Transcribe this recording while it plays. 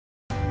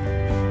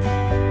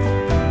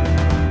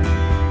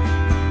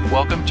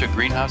Welcome to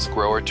Greenhouse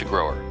Grower to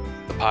Grower,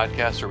 the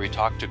podcast where we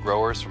talk to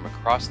growers from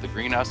across the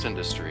greenhouse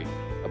industry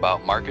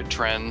about market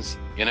trends,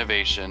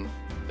 innovation,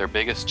 their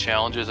biggest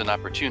challenges and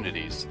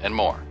opportunities, and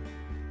more.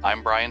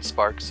 I'm Brian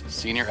Sparks,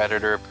 Senior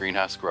Editor of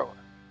Greenhouse Grower.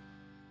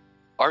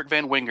 Art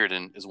Van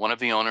Wingerden is one of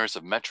the owners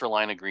of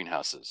Metrolina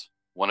Greenhouses,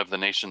 one of the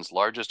nation's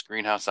largest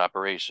greenhouse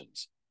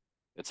operations.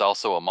 It's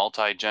also a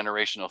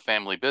multi-generational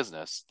family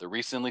business that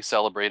recently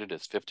celebrated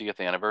its 50th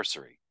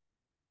anniversary.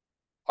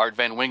 Art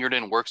Van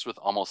Wingerden works with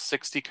almost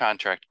 60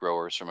 contract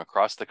growers from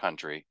across the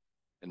country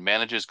and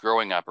manages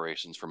growing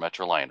operations for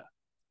Metrolina.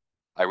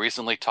 I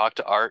recently talked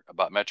to Art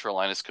about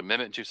Metrolina's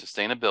commitment to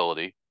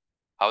sustainability,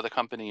 how the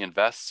company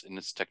invests in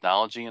its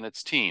technology and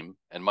its team,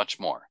 and much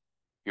more.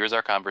 Here's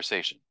our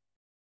conversation.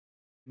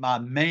 My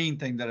main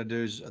thing that I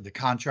do is the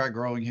contract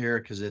growing here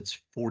because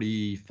it's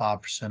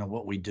 45% of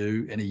what we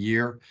do in a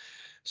year.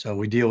 So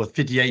we deal with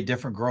 58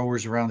 different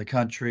growers around the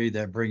country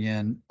that bring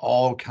in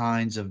all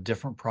kinds of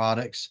different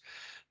products,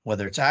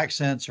 whether it's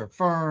accents or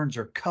ferns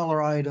or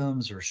color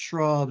items or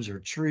shrubs or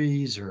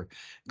trees or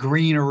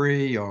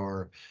greenery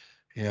or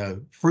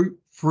fruit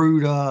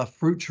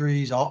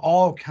trees,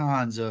 all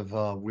kinds of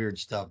weird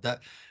stuff.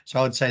 So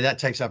I would say that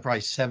takes up probably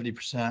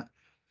 70%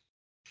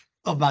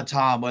 of my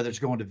time, whether it's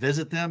going to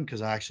visit them,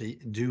 because I actually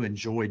do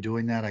enjoy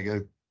doing that. I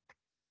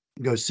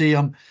go see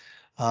them.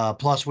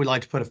 Plus, we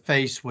like to put a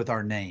face with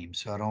our name.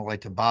 So I don't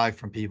like to buy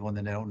from people and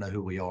then they don't know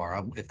who we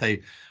are. If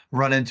they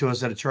run into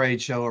us at a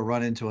trade show or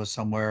run into us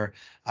somewhere,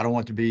 I don't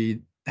want to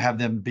have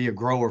them be a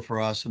grower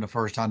for us. And the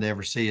first time they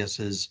ever see us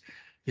is,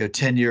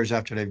 10 years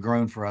after they've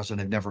grown for us and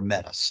they've never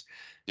met us.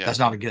 Yeah. That's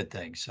not a good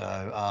thing. So,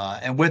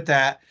 and with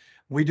that,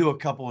 we do a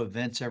couple of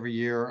events every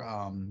year.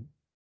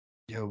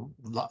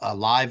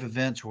 Live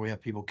events where we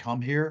have people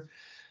come here.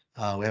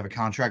 We have a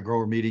contract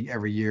grower meeting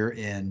every year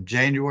in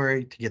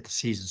January to get the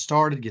season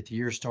started, get the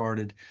year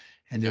started.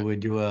 And then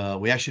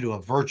we actually do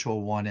a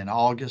virtual one in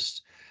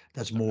August.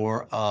 That's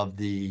more of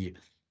the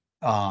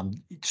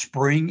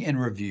spring in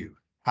review.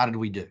 How did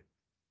we do?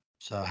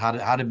 So how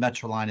did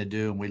Metrolina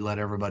do? And we let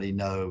everybody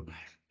know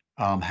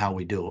how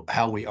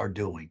we are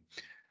doing.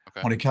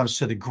 Okay. When it comes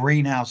to the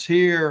greenhouse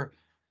here,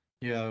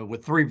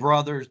 with three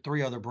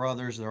other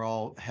brothers, they're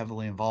all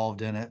heavily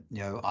involved in it.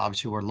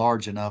 Obviously we're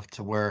large enough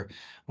to where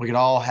we can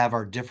all have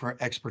our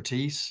different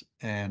expertise,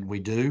 and we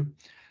do.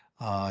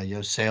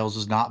 Sales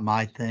is not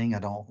my thing. I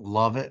don't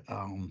love it.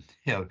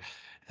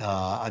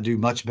 I do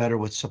much better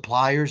with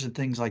suppliers and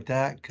things like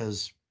that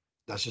because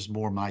that's just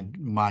more my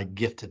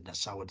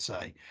giftedness, I would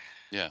say.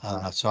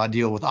 Yeah. So I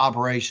deal with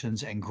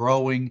operations and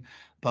growing,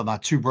 but my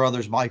two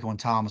brothers, Michael and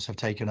Thomas, have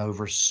taken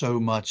over so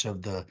much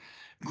of the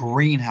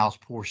greenhouse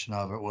portion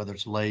of it, whether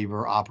it's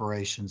labor,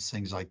 operations,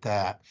 things like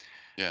that.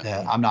 Yeah.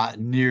 That I'm not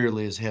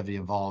nearly as heavy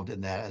involved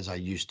in that as I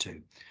used to.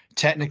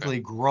 Technically,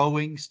 okay.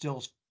 Growing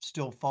still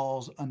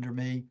falls under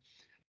me,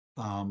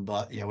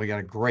 but we got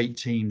a great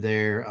team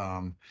there.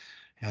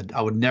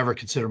 I would never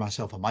consider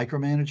myself a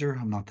micromanager.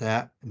 I'm not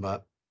that,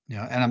 but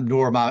and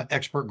nor am I an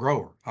expert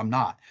grower. I'm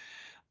not.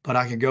 But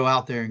I can go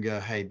out there and go,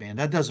 hey, man,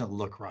 that doesn't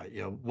look right.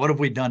 What have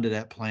we done to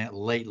that plant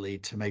lately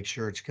to make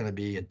sure it's going to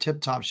be in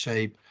tip-top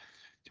shape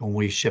when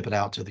we ship it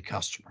out to the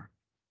customer?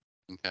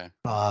 Okay.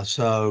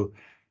 So,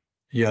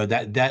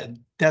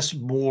 that's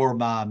more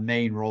my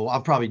main role.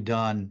 I've probably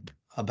done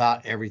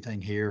about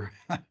everything here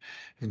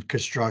in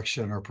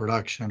construction or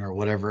production or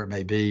whatever it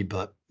may be.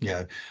 But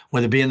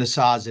with it being the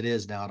size it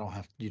is now,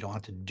 you don't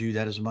have to do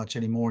that as much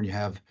anymore. And you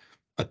have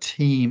a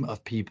team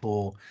of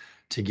people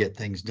to get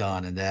things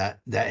done, and that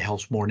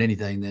helps more than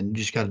anything. Then you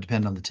just got to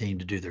depend on the team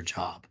to do their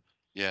job.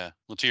 Yeah.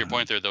 Well, to your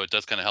point there, though, it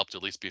does kind of help to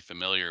at least be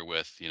familiar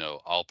with,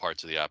 all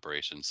parts of the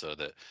operation so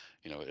that,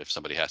 if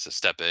somebody has to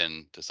step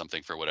in to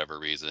something for whatever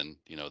reason,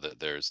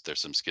 that there's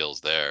some skills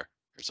there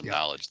or some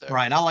knowledge there.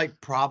 Right. And I like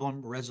problem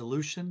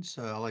resolution.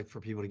 So I like for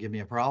people to give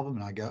me a problem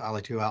and I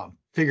like to go out and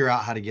figure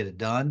out how to get it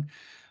done,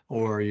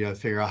 or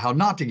figure out how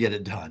not to get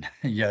it done.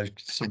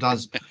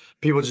 Sometimes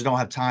people just don't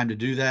have time to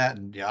do that.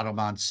 And I don't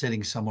mind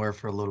sitting somewhere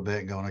for a little bit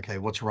and going, okay,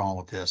 what's wrong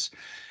with this?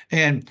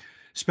 And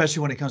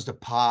especially when it comes to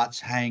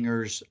pots,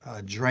 hangers,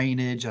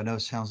 drainage. I know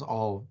it sounds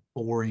all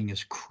boring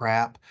as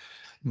crap,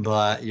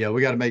 but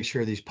we got to make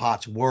sure these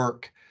pots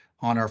work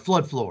on our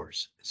flood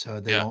floors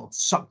so they don't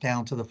suck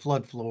down to the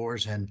flood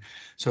floors. And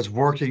so it's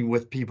working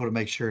with people to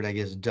make sure that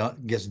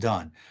gets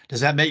done.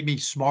 Does that make me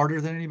smarter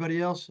than anybody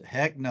else?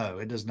 Heck no,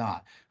 it does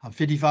not. I'm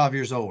 55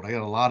 years old. I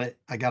got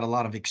a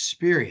lot of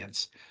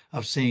experience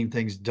of seeing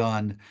things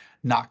done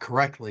not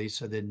correctly.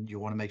 So then you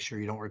want to make sure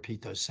you don't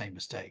repeat those same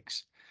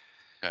mistakes.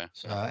 Okay.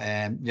 So,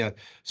 and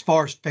as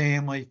far as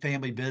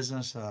family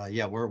business,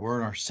 we're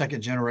in our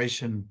second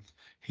generation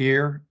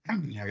here.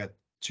 I got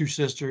two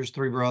sisters,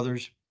 three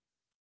brothers.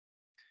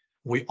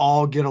 We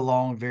all get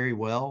along very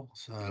well.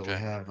 So we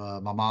have,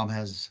 my mom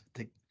has, I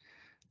think,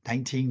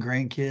 19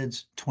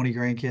 grandkids, 20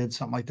 grandkids,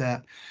 something like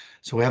that.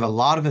 So we have a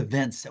lot of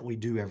events that we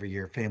do every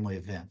year, family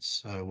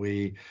events. So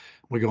we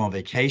go on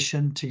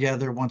vacation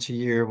together once a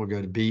year. We'll go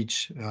to the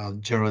beach.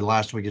 Generally the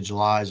last week of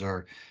July is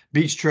our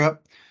beach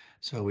trip.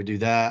 So we do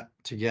that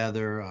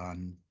together.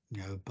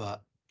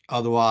 But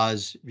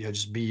Otherwise,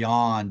 just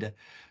beyond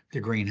the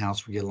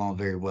greenhouse, we get along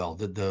very well.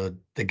 The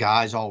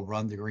guys all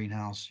run the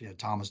greenhouse.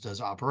 Thomas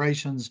does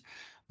operations,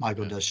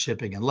 Michael Yeah. does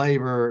shipping and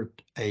labor,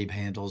 Abe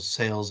handles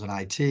sales and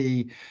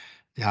IT.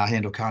 Yeah, I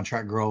handle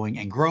contract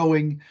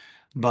growing,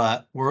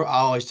 but I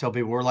always tell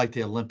people we're like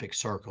the Olympic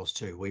circles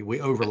too. We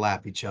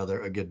overlap each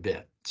other a good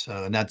bit.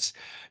 So, and that's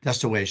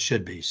the way it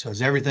should be. So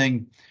is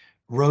everything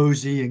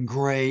rosy and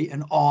great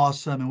and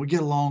awesome and we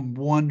get along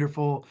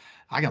wonderful?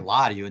 I can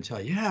lie to you and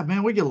tell you, yeah,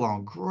 man, we get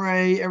along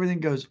great. Everything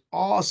goes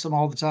awesome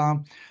all the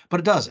time, but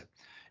it doesn't.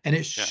 And it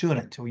Yeah.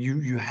 shouldn't.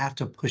 You have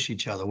to push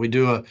each other. We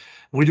do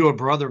a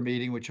brother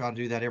meeting. We try to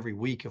do that every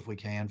week if we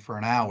can for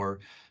an hour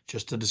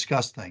just to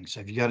discuss things.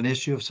 So if you got an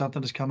issue, if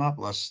something has come up,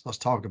 let's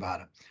talk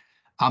about it.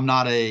 I'm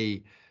not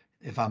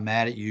if I'm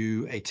mad at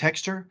you, a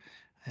texter.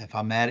 If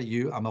I'm mad at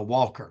you, I'm a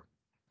walker,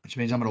 which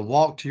means I'm going to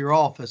walk to your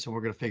office and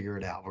we're going to figure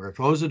it out. We're going to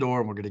close the door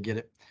and we're going to get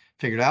it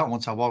figured out.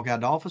 Once I walk out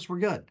of the office, we're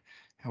good.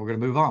 And we're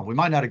going to move on. We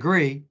might not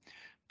agree,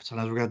 but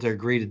sometimes we're going to have to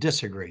agree to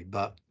disagree,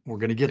 but we're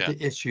going to get Yeah.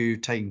 the issue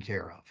taken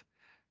care of.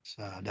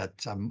 So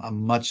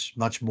I'm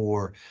much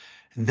more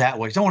that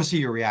way. 'Cause I want to see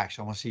your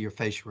reaction. I want to see your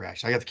facial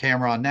reaction. I got the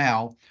camera on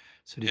now,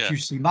 so that Yeah. you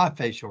see my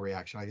facial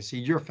reaction. I can see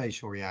your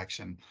facial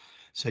reaction.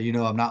 So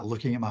I'm not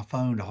looking at my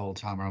phone the whole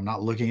time, or I'm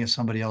not looking at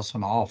somebody else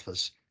in my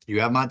office. You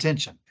have my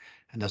attention,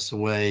 and that's the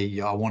way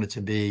I want it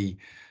to be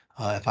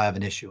if I have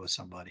an issue with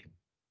somebody.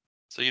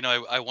 So,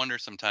 I wonder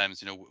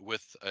sometimes,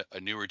 with a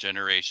newer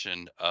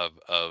generation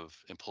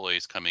of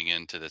employees coming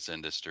into this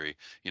industry,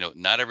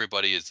 not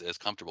everybody is as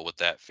comfortable with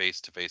that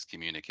face-to-face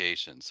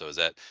communication. So is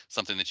that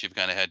something that you've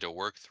kind of had to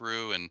work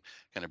through and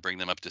kind of bring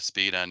them up to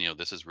speed on,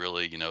 this is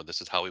really,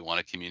 this is how we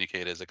want to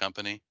communicate as a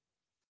company?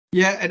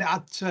 Yeah, and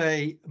I'd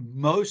say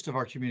most of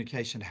our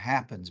communication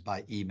happens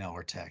by email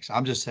or text.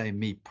 I'm just saying,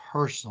 me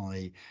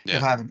personally, if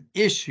Yeah. I have an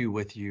issue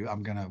with you,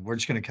 we're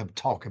just gonna come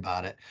talk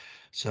about it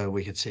so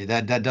we can see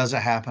that that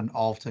doesn't happen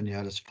often.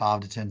 It's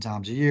 5 to 10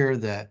 times a year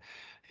that,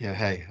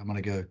 hey, I'm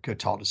gonna go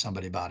talk to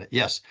somebody about it.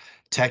 Yes,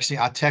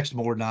 I text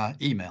more than I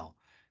email.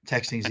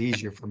 Texting is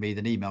easier for me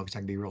than email because I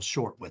can be real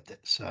short with it.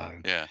 So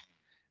Yeah.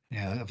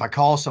 yeah, if I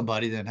call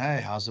somebody, then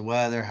hey, how's the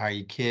weather? How are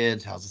your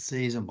kids? How's the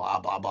season? Blah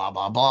blah blah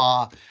blah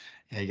blah.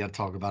 Yeah, you got to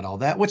talk about all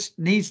that, which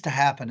needs to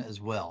happen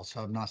as well.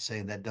 So I'm not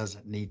saying that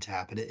doesn't need to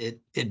happen.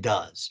 It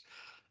does.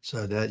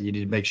 So that you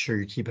need to make sure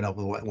you're keeping up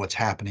with what's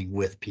happening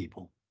with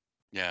people.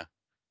 Yeah.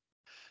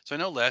 So I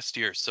know last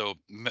year,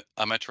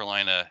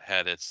 Metrolina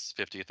had its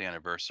 50th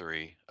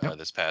anniversary Yep.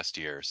 this past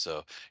year.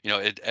 So,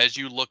 as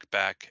you look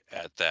back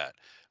at that,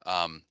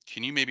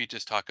 can you maybe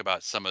just talk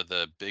about some of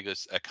the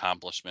biggest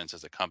accomplishments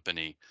as a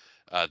company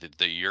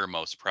that you're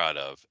most proud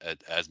of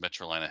as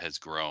Metrolina has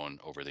grown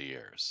over the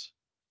years?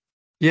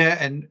 Yeah,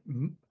 and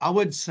I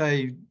would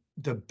say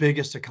the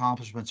biggest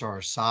accomplishments are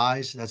our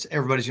size. That's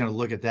everybody's going to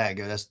look at that and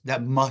go,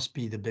 that must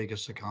be the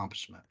biggest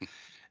accomplishment.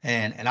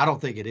 And I don't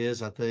think it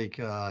is. I think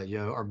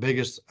our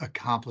biggest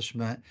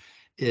accomplishment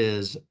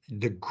is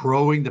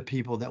growing the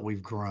people that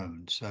we've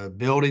grown. So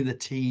building the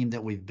team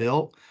that we've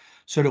built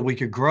so that we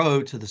could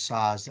grow to the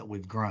size that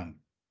we've grown.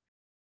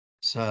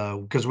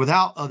 So because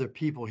without other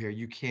people here,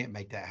 you can't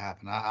make that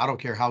happen. I don't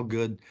care how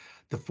good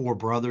the four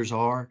brothers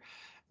are,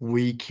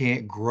 we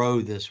can't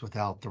grow this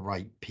without the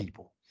right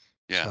people.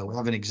 Yeah. So we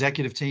have an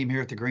executive team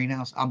here at the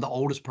greenhouse. I'm the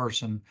oldest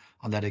person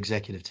on that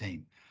executive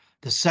team.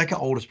 The second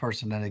oldest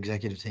person on that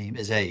executive team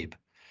is Abe.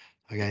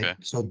 Okay, Okay.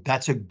 so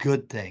that's a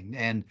good thing,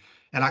 and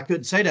I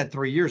couldn't say that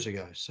 3 years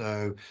ago.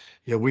 So,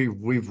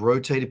 we've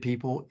rotated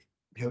people,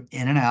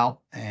 in and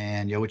out,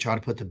 and we try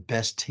to put the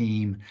best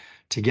team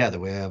together.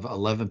 We have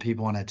 11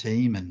 people on that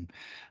team, and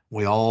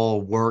we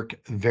all work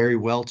very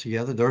well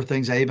together. There are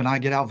things Abe and I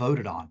get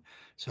outvoted on.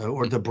 So,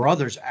 or the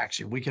brothers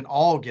actually, we can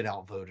all get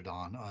outvoted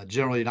on.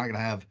 Generally, you're not going to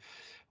have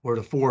where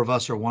the four of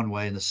us are one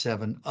way and the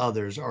seven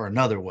others are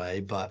another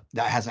way, but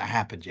that hasn't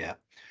happened yet.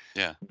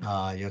 Yeah.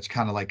 It's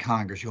kind of like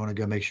Congress. You want to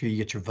go make sure you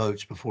get your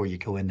votes before you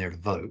go in there to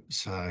vote.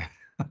 So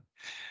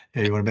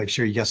you want to make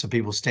sure you got some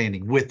people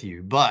standing with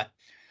you. But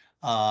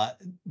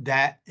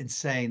that in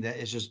saying that,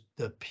 it's just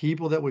the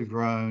people that we've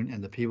grown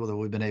and the people that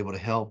we've been able to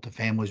help, the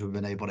families we've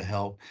been able to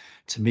help,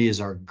 to me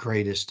is our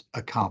greatest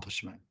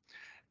accomplishment.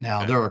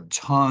 Now, Okay. there are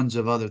tons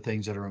of other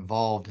things that are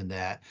involved in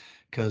that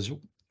because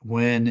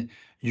when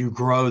you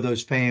grow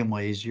those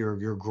families,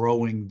 you're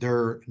growing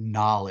their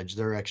knowledge,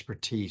 their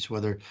expertise.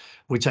 Whether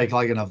we take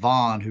like an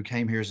Avon who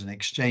came here as an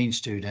exchange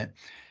student,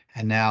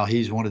 and now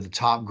he's one of the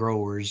top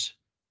growers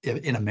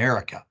in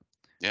America.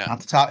 Yeah. Not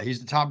the top, he's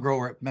the top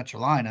grower at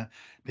Metrolina,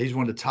 but he's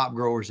one of the top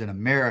growers in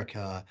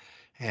America.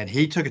 And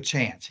he took a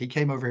chance. He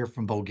came over here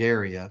from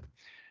Bulgaria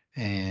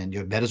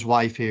and met his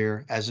wife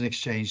here as an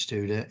exchange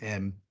student,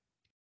 and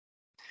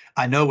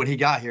I know when he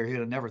got here, he'd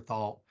have never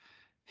thought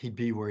he'd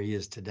be where he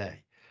is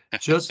today.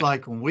 Just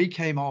like when we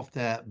came off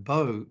that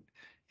boat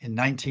in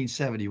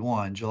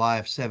 1971, July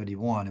of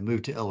 71, and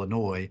moved to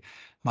Illinois,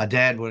 my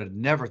dad would have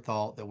never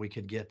thought that we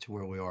could get to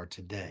where we are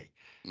today.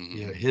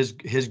 Hmm.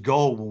 His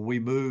goal when we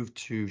moved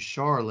to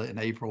Charlotte in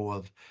April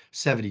of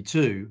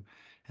 72,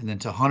 and then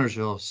to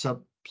Huntersville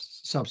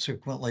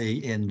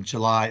subsequently in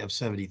July of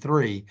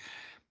 73.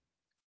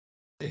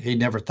 He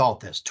never thought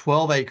this.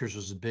 12 acres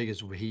was as big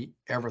as he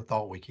ever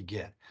thought we could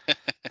get.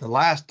 The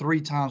last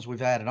three times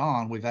we've added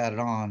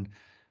on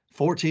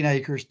 14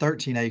 acres,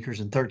 13 acres,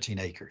 and 13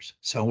 acres.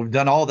 So we've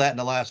done all that in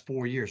the last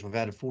 4 years. We've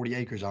added 40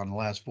 acres on in the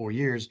last 4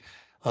 years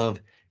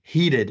of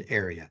heated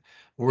area.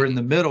 We're in Mhm.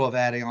 the middle of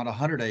adding on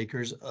 100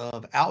 acres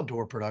of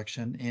outdoor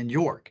production in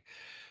York.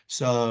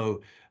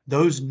 So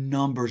those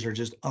numbers are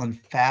just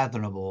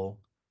unfathomable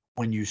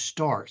when you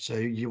start. So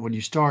when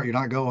you start, you're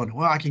not going,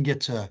 well, I want to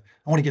get to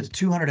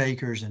 200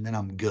 acres and then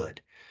I'm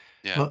good.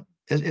 Yeah. Well,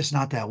 it's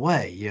not that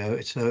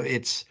way, So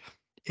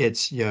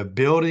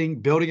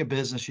building a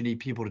business. You need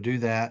people to do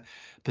that,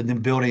 but then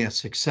building a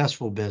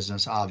successful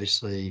business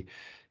obviously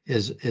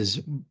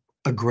is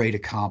a great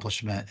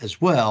accomplishment as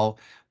well.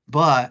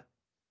 But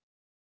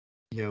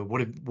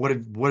what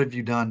have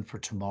you done for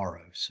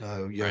tomorrow?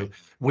 So, Right.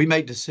 we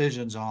make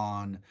decisions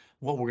on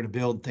what we're going to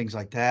build, things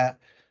like that,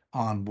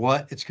 on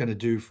what it's going to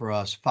do for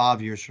us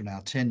 5 years from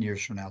now, 10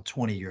 years from now,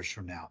 20 years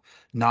from now,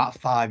 not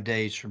 5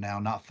 days from now,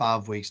 not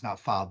 5 weeks, not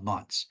 5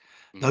 months.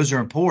 Mhm. Those are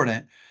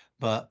important,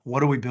 but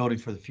what are we building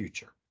for the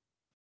future?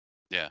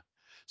 Yeah.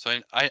 So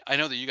I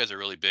know that you guys are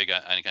really big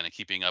on kind of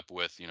keeping up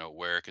with,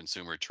 where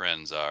consumer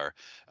trends are.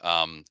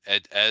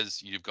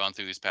 As you've gone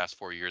through these past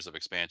 4 years of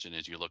expansion,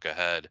 as you look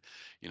ahead,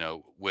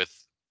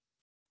 with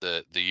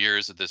the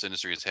years that this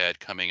industry has had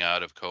coming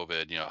out of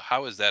COVID,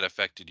 how has that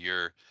affected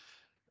your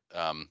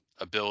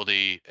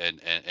ability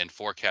and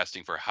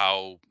forecasting for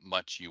how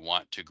much you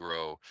want to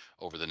grow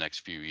over the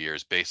next few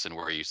years based on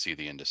where you see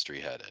the industry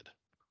headed?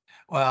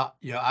 Well,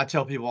 I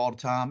tell people all the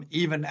time,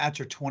 even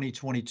after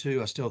 2022,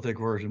 I still think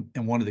we're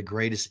in one of the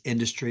greatest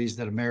industries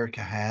that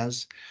America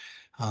has.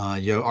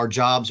 Our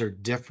jobs are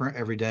different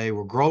every day.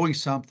 We're growing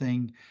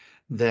something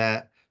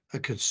that a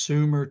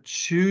consumer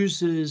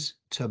chooses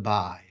to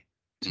buy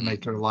to Hmm.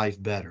 make their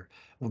life better.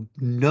 Well,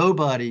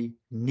 nobody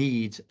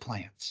needs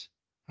plants.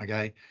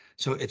 Okay.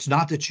 So it's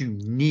not that you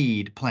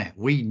need plant.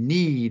 We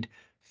need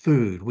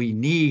food. We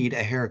need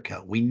a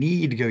haircut. We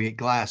need to go get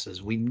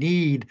glasses. We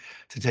need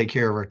to take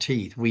care of our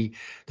teeth.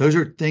 Those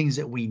are things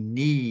that we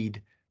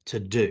need to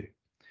do.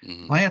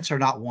 Hmm. Plants are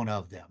not one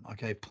of them.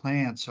 Okay.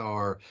 Plants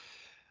are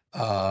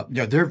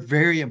they're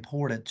very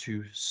important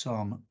to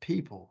some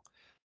people,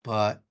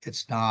 but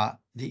it's not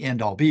the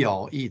end all be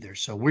all either.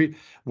 So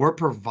we're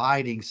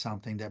providing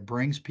something that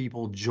brings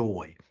people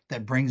joy,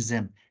 that brings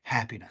them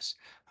happiness.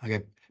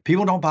 Okay.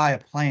 People don't buy a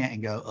plant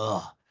and go,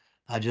 ugh,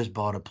 I just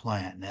bought a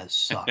plant and that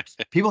sucks.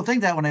 People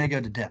think that when they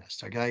go to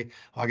dentist. Okay.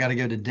 Oh, I got to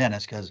go to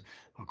dentist because,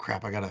 oh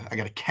crap, I got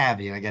a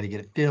cavity and I got to get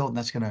it filled and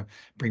that's going to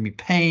bring me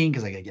pain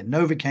because I got to get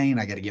Novocaine.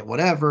 I got to get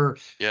whatever.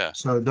 Yeah.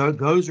 So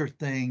those are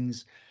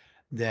things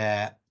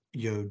that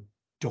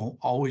don't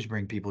always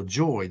bring people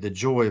joy. The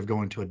joy of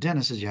going to a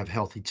dentist is you have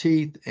healthy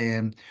teeth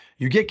and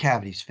you get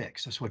cavities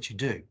fixed. That's what you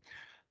do.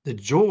 The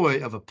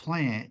joy of a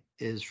plant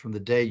is from the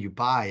day you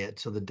buy it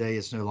to the day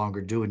it's no longer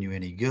doing you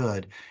any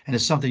good. And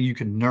it's something you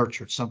can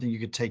nurture, it's something you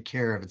can take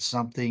care of. It's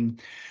something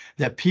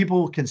that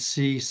people can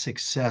see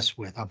success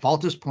with. I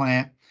bought this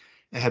plant.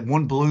 It had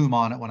one bloom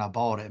on it when I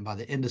bought it. And by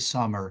the end of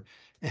summer,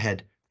 it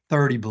had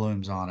 30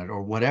 blooms on it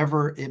or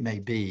whatever it may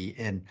be.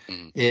 And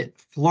Hmm. it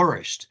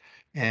flourished.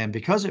 And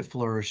because it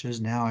flourishes,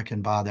 now I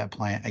can buy that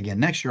plant again.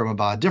 Next year, I'm going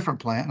to buy a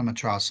different plant. I'm going to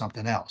try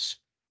something else.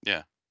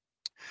 Yeah.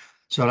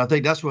 So I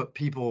think that's what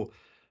people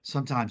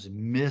sometimes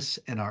miss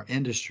in our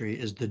industry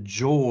is the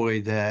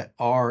joy that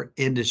our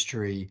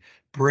industry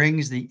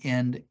brings the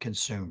end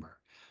consumer.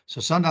 So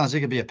sometimes it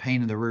can be a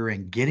pain in the rear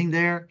end getting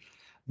there,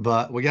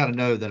 but we got to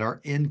know that our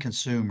end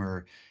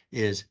consumer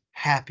is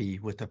happy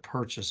with the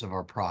purchase of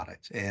our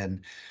product.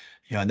 And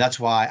that's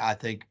why I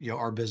think,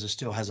 our business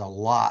still has a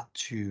lot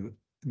to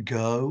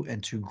go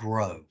and to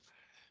grow.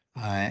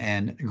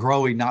 And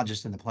growing not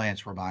just in the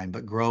plants we're buying,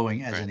 but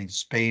growing as Right. in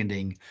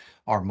expanding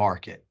our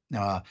market.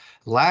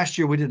 Last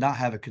year we did not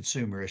have a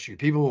consumer issue.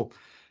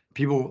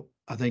 People,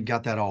 I think,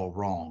 got that all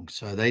wrong.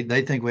 So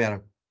they think we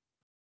had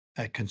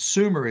a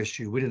consumer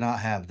issue. We did not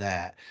have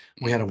that.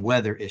 We had Hmm. a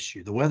weather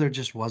issue. The weather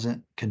just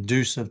wasn't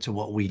conducive to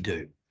what we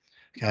do.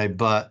 Okay,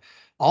 but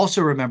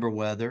also remember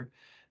weather.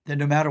 That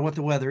no matter what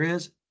the weather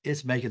is,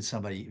 it's making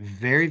somebody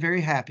very, very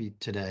happy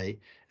today,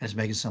 and it's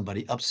making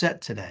somebody upset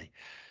today.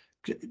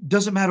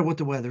 Doesn't matter what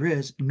the weather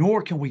is,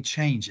 nor can we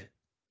change it.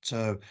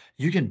 So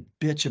you can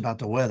bitch about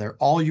the weather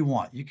all you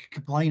want. You can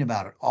complain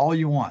about it all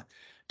you want.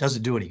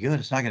 Doesn't do any good.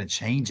 It's not going to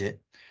change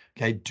it.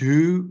 Okay.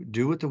 Do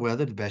with the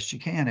weather the best you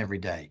can every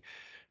day.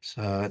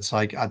 So it's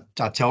like I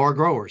tell our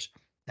growers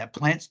that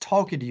plant's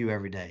talking to you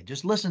every day.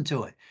 Just listen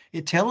to it.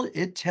 It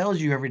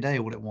tells you every day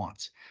what it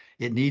wants.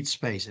 It needs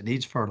space. It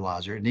needs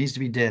fertilizer. It needs to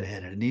be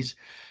deadheaded. It needs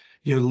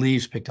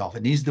leaves picked off.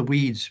 It needs the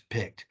weeds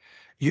picked.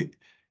 You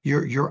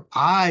your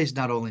eyes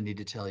not only need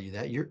to tell you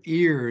that, your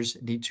ears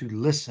need to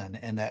listen,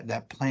 and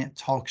that plant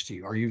talks to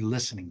you. Are you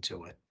listening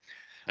to it?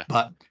 Yeah.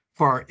 But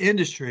for our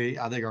industry,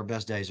 I think our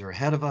best days are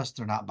ahead of us.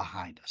 They're not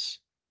behind us.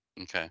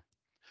 Okay.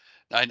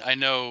 I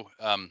know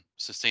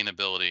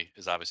sustainability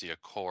is obviously a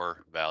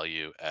core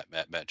value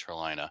at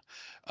Metrolina.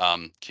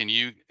 Can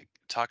you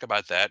talk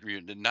about that?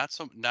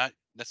 Not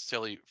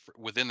necessarily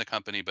within the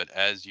company, but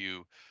as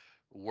you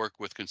work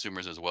with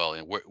consumers as well.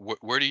 And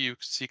where do you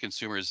see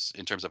consumers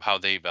in terms of how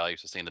they value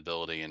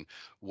sustainability, and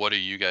what are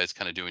you guys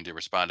kind of doing to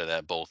respond to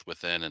that, both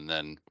within and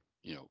then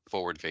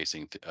forward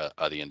facing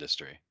the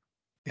industry?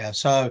 Yeah.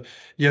 So,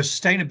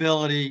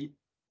 sustainability,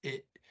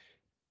 it,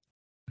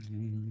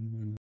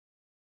 I'm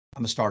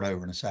gonna start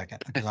over in a second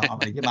because I'm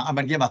gonna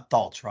get my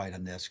thoughts right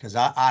on this because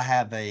I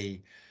have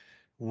a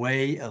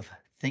way of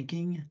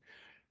thinking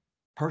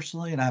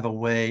personally, and I have a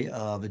way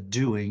of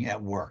doing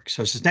at work.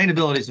 So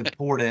sustainability is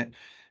important.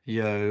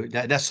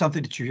 That's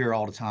something that you hear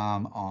all the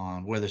time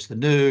on whether it's the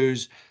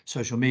news,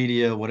 social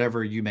media,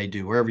 whatever you may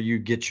do, wherever you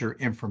get your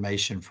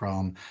information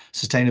from.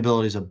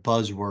 Sustainability is a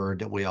buzzword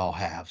that we all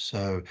have.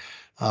 So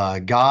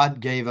God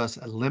gave us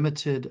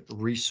limited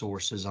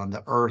resources on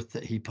the earth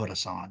that He put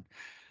us on.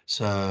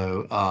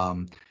 So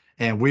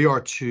and we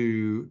are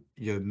to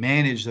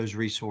manage those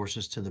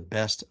resources to the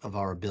best of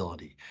our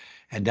ability.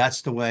 And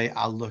that's the way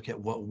I look at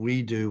what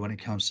we do when it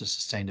comes to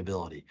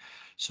sustainability.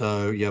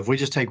 So, if we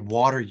just take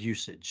water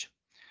usage,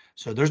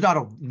 so there's not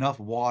enough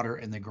water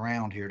in the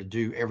ground here to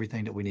do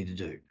everything that we need to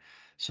do.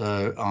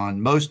 So,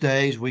 on most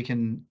days, we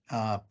can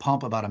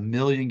pump about 1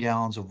 million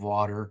gallons of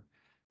water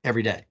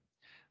every day.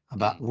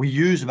 Mm, We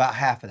use about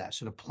half of that.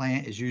 So the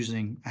plant is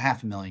using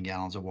 500,000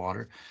 gallons of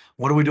water.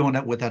 What are we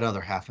doing with that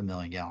other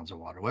 500,000 gallons of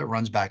water? Well, it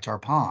runs back to our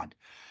pond.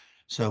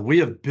 So we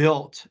have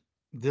built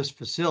this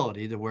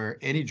facility to where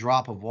any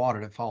drop of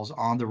water that falls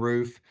on the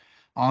roof,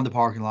 on the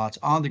parking lots,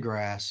 on the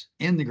grass,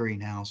 in the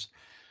greenhouse,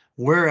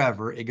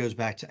 wherever, it goes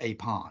back to a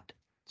pond.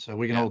 So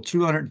we can yeah. hold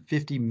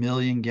 250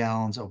 million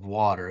gallons of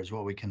water is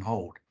what we can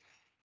hold.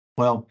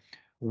 Well,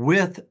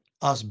 with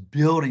us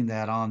building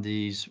that on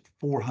these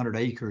 400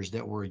 acres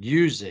that we're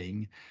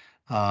using,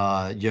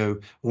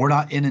 we're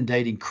not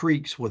inundating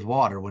creeks with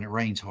water when it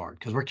rains hard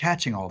because we're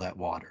catching all that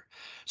water.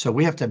 So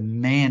we have to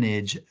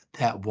manage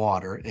that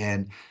water,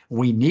 and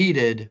we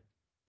needed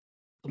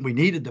we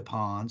needed the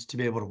ponds to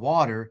be able to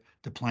water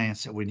the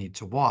plants that we need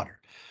to water.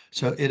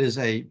 So Mm, it is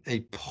a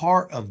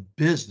part of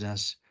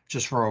business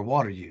just for our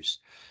water use.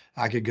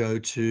 I could go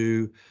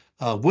to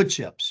wood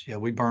chips. Yeah,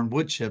 we burn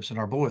wood chips in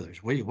our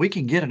boilers. We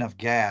can get enough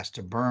gas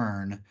to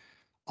burn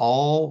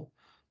all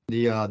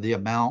the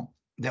amount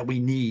that we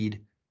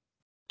need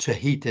to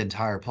heat the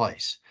entire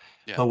place.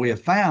 yeah. But we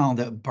have found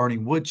that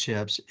burning wood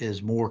chips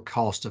is more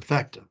cost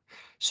effective.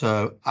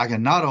 So I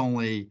can not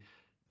only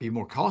be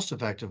more cost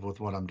effective with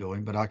what I'm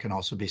doing, but I can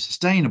also be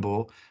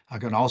sustainable. I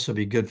can also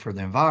be good for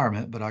the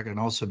environment, but I can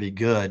also be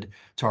good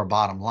to our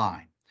bottom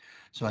line.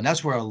 So, and Mm,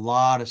 that's where a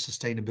lot of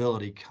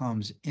sustainability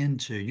comes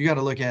into. You got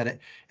to look at it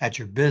at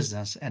your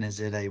business, and is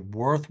it a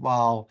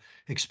worthwhile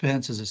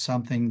expense? Is it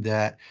something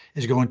that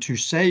is going to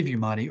save you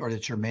money, or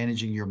that you're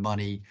managing your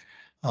money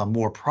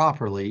more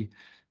properly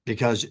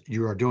because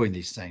you are doing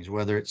these things,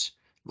 whether it's,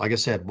 like I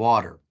said,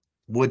 water,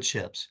 wood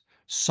chips,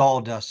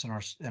 sawdust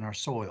in our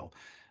soil.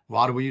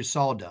 Why do we use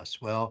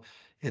sawdust? Well,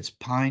 it's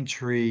pine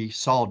tree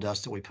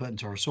sawdust that we put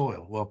into our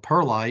soil. Well,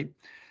 perlite,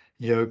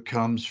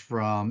 comes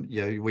from,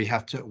 we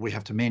have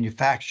to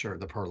manufacture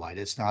the perlite.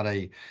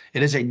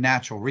 It is a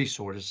natural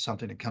resource. It's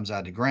something that comes out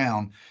of the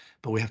ground,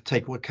 but we have to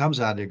take what comes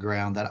out of the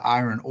ground, that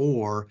iron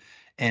ore,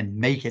 and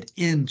make it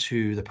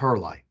into the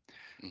perlite.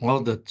 mhm. Well,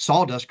 the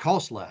sawdust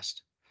costs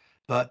less.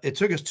 But it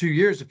took us 2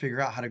 years to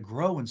figure out how to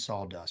grow in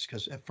sawdust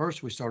because at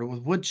first we started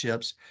with wood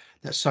chips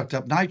that sucked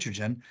up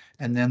nitrogen,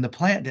 and then the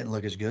plant didn't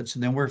look as good. So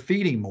then we're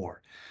feeding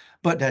more.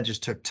 But that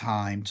just took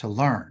time to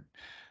learn.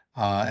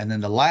 And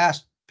then the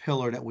last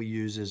pillar that we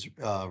use is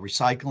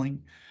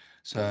recycling.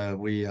 Mm,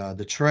 So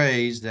the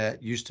trays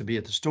that used to be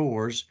at the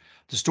stores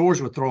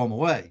would throw them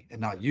away and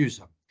not use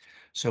them.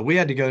 So we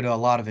had to go to a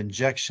lot of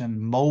injection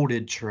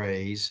molded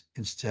trays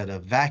instead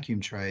of vacuum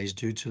trays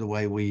due to the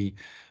way we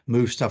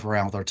move stuff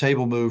around with our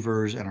table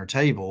movers and our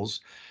tables.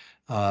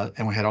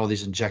 And we had all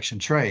these injection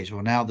trays.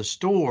 Well, now the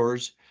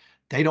stores,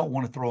 they don't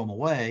want to throw them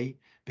away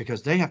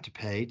because they have to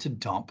pay to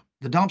dump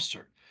the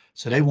dumpster.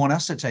 So they yeah. want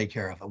us to take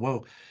care of it.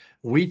 Well,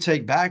 we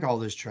take back all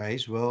those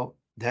trays. Well,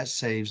 that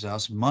saves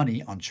us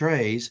money on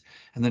trays.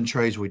 And then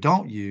trays we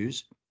don't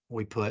use,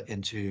 we put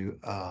into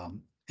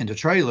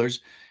trailers,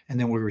 and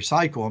then we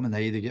recycle them, and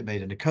they either get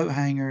made into coat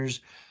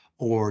hangers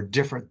or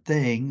different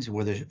things.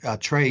 Where the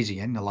trays,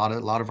 again, a lot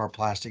of our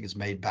plastic is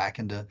made back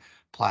into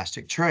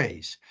plastic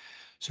trays.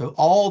 So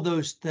all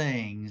those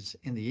things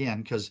in the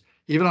end, because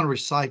even on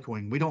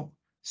recycling, we don't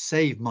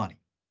save money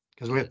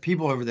because we Mm, have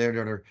people over there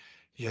that are,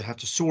 you have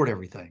to sort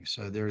everything.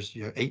 So there's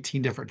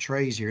 18 different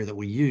trays here that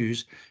we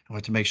use, and we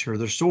have to make sure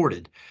they're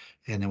sorted,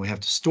 and then we have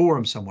to store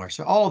them somewhere.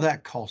 So all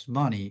that costs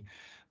money,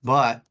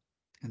 but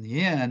in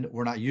the end,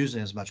 we're not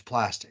using as much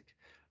plastic,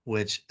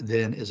 which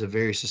then is a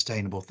very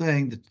sustainable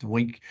thing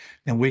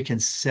that we can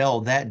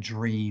sell that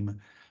dream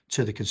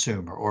to the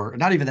consumer, or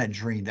not even that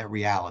dream, that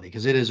reality,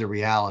 because it is a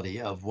reality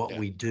of what yeah.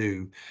 we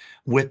do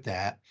with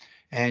that.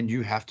 And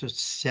you have to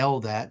sell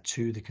that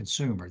to the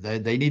consumer.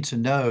 They need to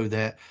know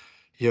that,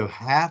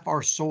 half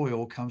our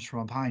soil comes from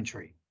a pine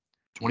tree.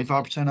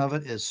 25% of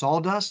it is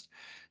sawdust.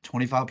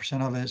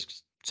 25% of it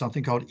is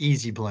something called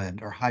easy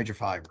blend or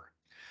hydrofiber.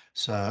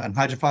 So, and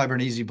hydrofiber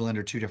and easy blend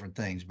are two different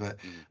things, but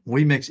Mm-hmm.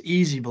 we mix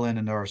easy blend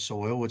into our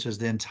soil, which is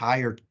the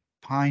entire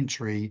pine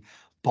tree,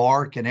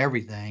 bark and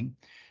everything,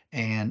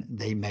 and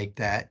they make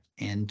that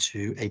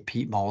into a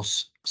peat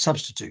moss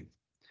substitute.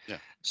 Yeah.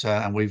 So,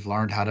 and we've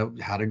learned how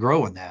to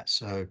grow in that.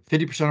 So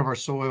 50% of our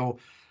soil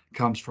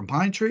comes from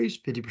pine trees,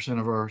 50%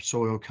 of our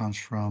soil comes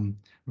from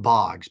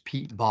bogs,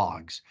 peat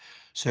bogs.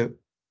 So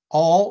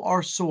all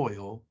our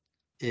soil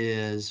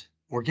is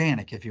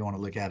organic, if you want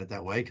to look at it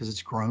that way, because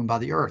it's grown by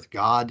the earth.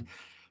 God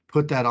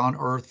put that on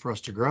earth for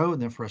us to grow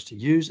and then for us to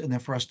use and then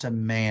for us to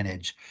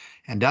manage.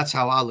 And that's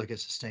how I look at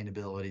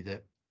sustainability,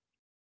 that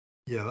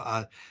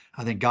I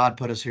think God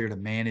put us here to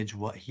manage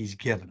what he's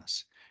given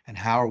us. And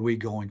how are we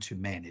going to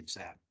manage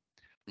that?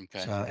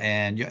 Okay. So,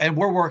 and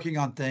we're working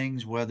on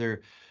things,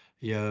 whether,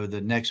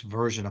 the next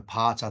version of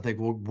pots, I think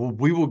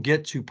we will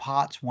get to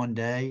pots one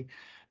day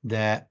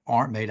that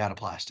aren't made out of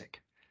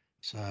plastic.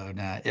 So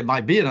now it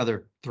might be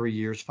another 3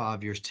 years,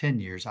 5 years, 10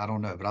 years. I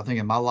don't know, but I think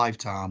in my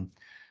lifetime,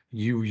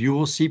 you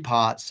will see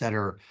pots that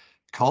are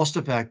cost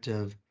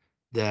effective,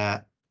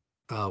 that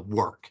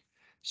work.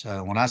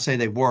 So when I say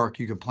they work,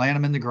 you can plant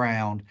them in the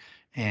ground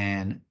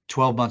and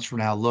 12 months from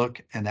now,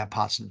 look, and that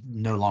pot's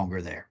no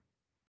longer there.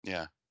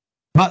 Yeah.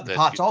 But the That's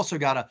pot's good. also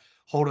got to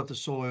hold up the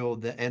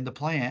soil and the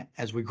plant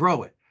as we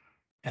grow it,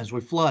 as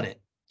we flood it,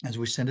 as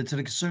we send it to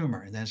the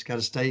consumer. And then it's got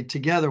to stay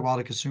together while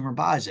the consumer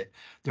buys it.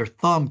 Their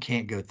thumb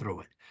can't go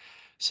through it.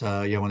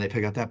 So, when they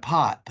pick up that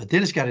pot, but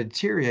then it's got to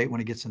deteriorate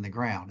when it gets in the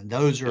ground. And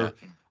those Yeah. are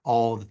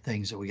all the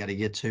things that we got to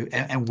get to.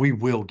 And we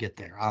will get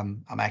there.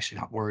 I'm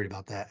actually not worried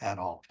about that at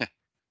all.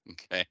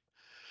 Okay.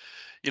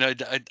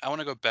 I want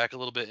to go back a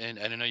little bit, and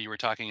I know you were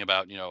talking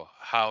about,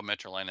 how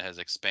Metrolina has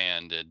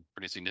expanded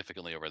pretty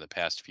significantly over the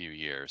past few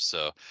years.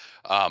 So,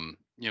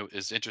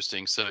 it's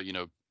interesting. So,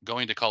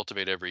 going to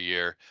Cultivate every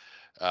year,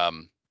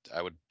 um,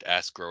 I would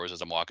ask growers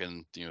as I'm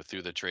walking,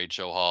 through the trade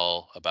show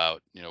hall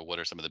about, what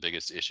are some of the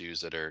biggest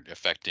issues that are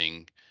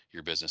affecting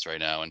your business right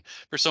now. And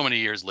for so many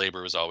years,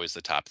 labor was always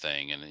the top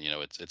thing, and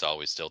it's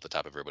always still at the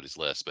top of everybody's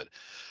list. But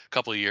a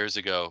couple of years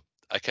ago,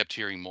 I kept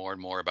hearing more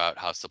and more about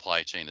how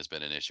supply chain has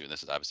been an issue, and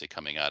this is obviously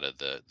coming out of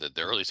the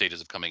early stages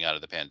of coming out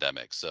of the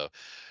pandemic. So,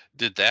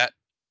 did that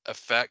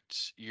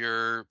affect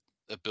your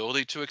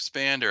ability to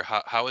expand, or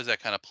how is that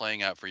kind of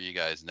playing out for you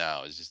guys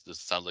now? Is this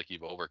sounds like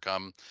you've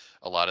overcome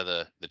a lot of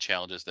the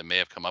challenges that may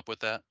have come up with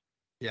that?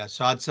 Yeah,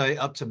 so I'd say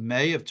up to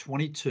May of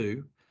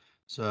 22,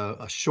 so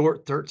a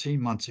short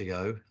 13 months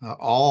ago,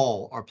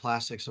 all our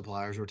plastic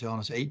suppliers were telling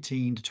us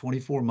 18 to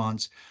 24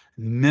 months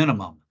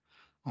minimum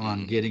on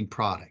Hmm. getting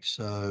products.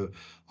 So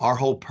our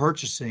whole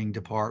purchasing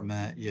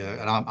department,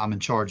 and I'm in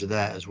charge of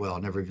that as well. I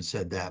never even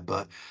said that,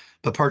 but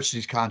purchasing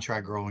is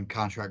contract growing,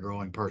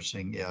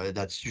 purchasing,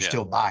 that's you're Yeah.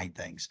 still buying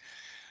things.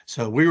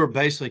 So we were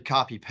basically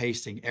copy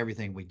pasting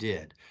everything we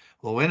did.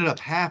 Well, what ended up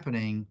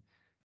happening,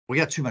 we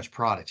got too much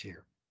product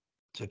here.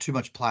 So too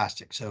much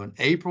plastic. So in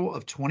April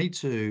of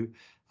 22,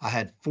 I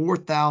had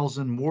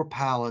 4,000 more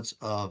pallets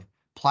of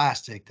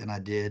plastic than I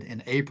did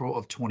in April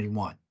of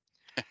 21.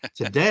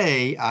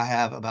 Today, I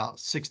have about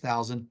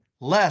 6,000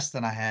 less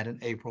than I had in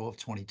April of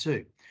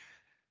 22.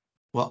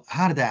 Well,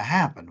 how did that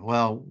happen?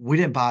 Well, we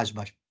didn't buy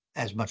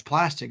as much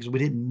plastic because we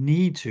didn't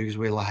need to, because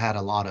we had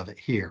a lot of it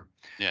here.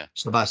 Yeah.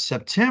 So by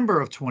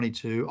September of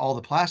 22, all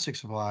the plastic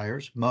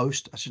suppliers,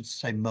 most, I should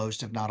say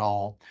most, if not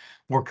all,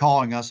 were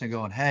calling us and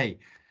going, "Hey,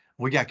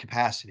 we got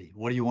capacity.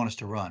 What do you want us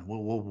to run?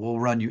 We'll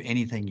run you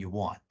anything you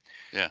want."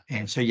 Yeah.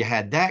 And so you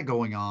had that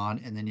going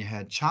on, and then you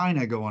had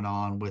China going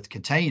on with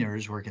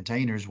containers, where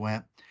containers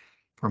went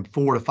from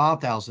 $4,000 to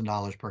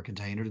 $5,000 per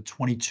container to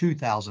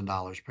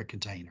 $22,000 per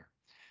container.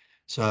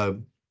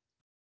 So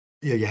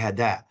yeah, you had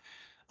that.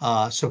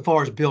 So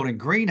far as building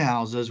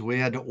greenhouses, we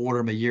had to order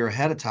them a year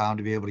ahead of time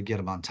to be able to get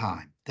them on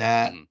time.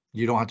 That Hmm.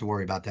 you don't have to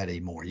worry about that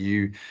anymore.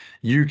 You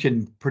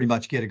can pretty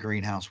much get a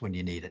greenhouse when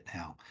you need it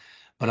now.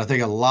 But I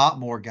think a lot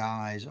more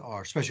guys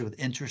are, especially with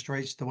interest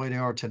rates the way they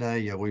are today.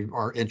 Yeah,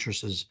 our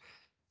interest is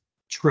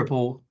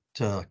triple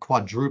to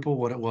quadruple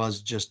what it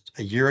was just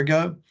a year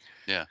ago.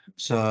 Yeah.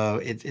 So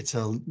it's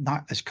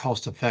not as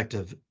cost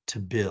effective to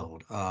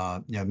build.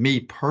 Me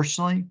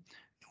personally,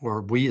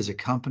 or we as a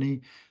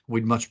company,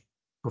 we'd much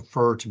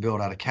prefer to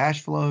build out of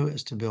cash flow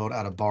as to build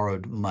out of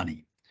borrowed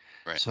money.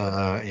 Right.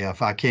 So yeah,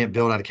 if I can't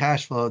build out of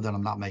cash flow, then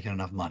I'm not making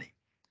enough money.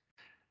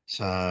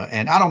 So,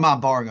 and I don't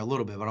mind borrowing a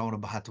little bit, but I don't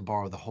want to have to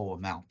borrow the whole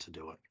amount to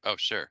do it. Oh,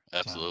 sure. So,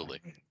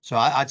 Absolutely.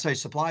 I'd say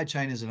supply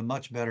chain is in a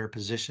much better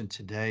position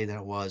today than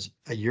it was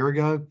a year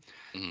ago.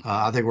 Hmm.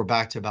 I think we're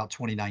back to about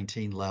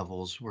 2019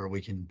 levels where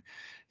we can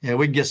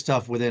get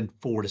stuff within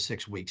 4 to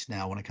 6 weeks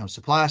now when it comes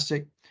to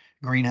plastic.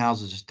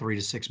 Greenhouses is 3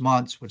 to 6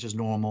 months, which is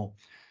normal.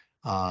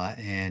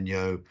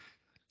 And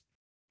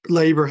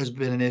labor has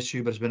been an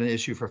issue, but it's been an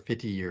issue for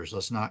 50 years.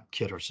 Let's not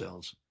kid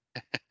ourselves.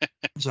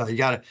 So you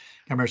got to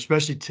remember,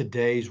 especially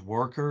today's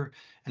worker,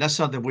 and that's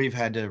something we've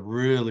had to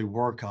really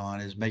work on,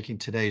 is making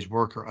today's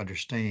worker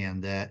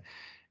understand that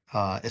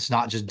It's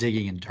not just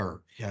digging in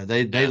dirt.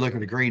 They Yeah. look at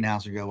the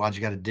greenhouse and go, "Why'd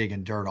you got to dig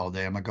in dirt all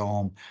day? I'm gonna go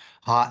home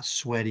hot,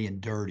 sweaty, and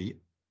dirty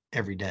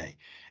every day."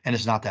 And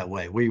it's not that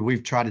way.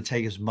 We've tried to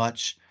take as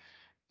much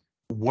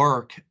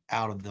work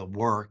out of the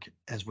work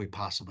as we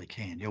possibly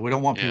can. We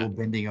don't want Yeah. people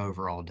bending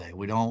over all day.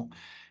 We don't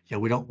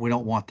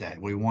want that.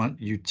 We want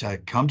you to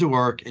come to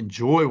work,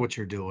 enjoy what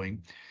you're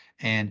doing,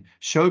 and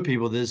show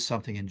people this is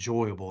something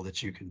enjoyable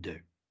that you can do.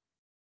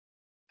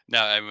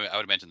 Now, I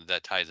would imagine that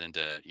that ties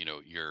into,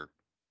 your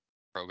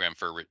program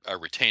for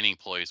retaining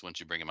employees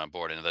once you bring them on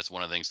board. And that's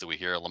one of the things that we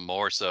hear a little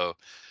more so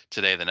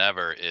today than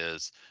ever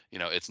is,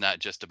 it's not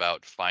just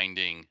about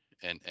finding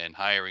and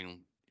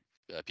hiring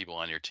people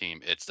on your team.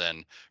 It's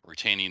then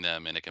retaining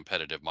them in a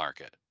competitive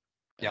market.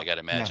 And I Yep.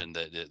 got to Yeah. imagine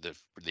that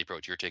the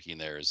approach you're taking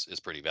there is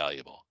pretty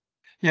valuable.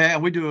 Yeah,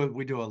 and we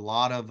do a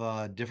lot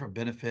of different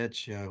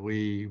benefits.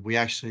 We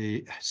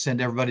actually send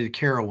everybody to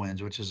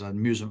Carowinds, which is an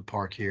amusement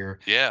park here.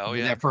 Yeah. We Oh, did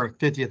yeah. that for our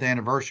 50th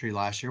anniversary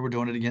last year. We're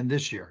doing it again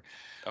this year.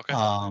 Okay.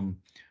 Um,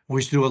 we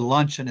used to do a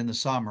luncheon in the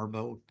summer,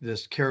 but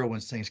this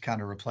Carowinds thing's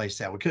kind of replaced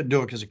that. We couldn't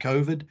do it because of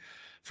COVID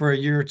for a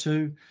year or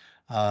two.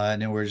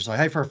 And then we are just like,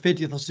 hey, for our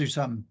 50th, let's do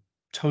something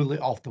totally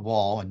off the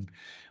wall. And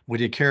we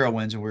did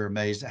Carowinds, and we were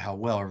amazed at how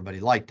well everybody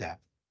liked that.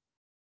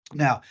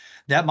 Now,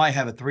 that might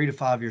have a 3 to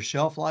 5 year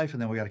shelf life,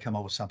 and then we got to come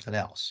up with something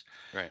else.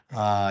 Right.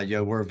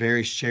 We're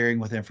very sharing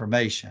with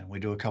information. We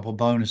do a couple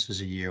bonuses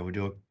a year. We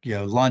do,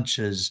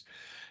 lunches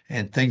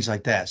and things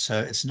like that. So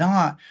it's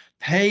not,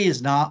 pay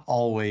is not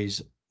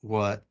always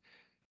what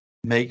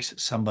makes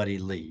somebody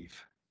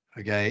leave.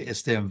 Okay.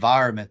 It's the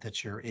environment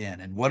that you're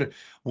in, and what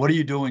are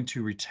you doing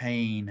to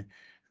retain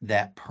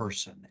that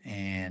person?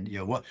 And,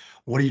 what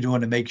are you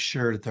doing to make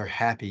sure that they're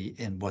happy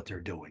in what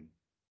they're doing?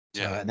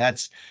 So, Yeah. and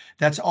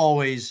that's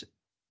always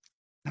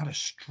not a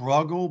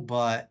struggle,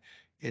 but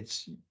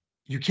it's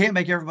you can't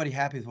make everybody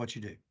happy with what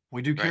you do.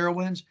 We do Right.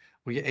 Carowinds,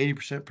 we get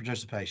 80%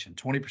 participation,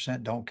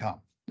 20% don't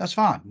come. That's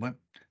fine. I'm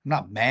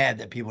not mad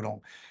that people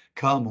don't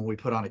come when we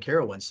put on a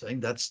Carowinds thing.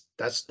 That's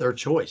their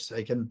choice.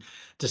 They can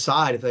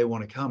decide if they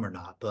want to come or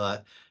not.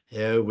 But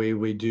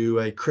we do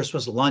a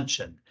Christmas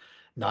luncheon.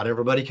 Not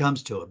everybody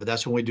comes to it, but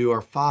that's when we do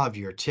our 5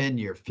 year, 10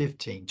 year,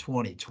 15,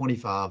 20,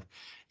 25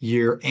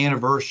 year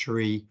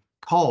anniversary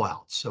call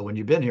outs. So when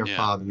you've been here Yeah.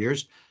 5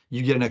 years,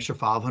 you get an extra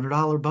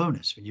 $500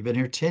 bonus. If you've been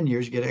here 10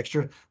 years, you get an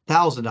extra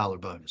 $1,000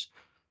 bonus.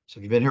 So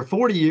if you've been here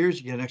 40 years,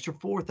 you get an extra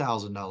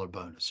 $4,000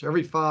 bonus. So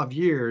every 5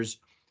 years,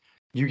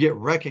 you get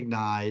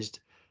recognized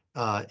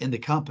in the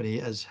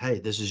company as, hey,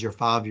 this is your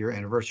 5 year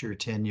anniversary or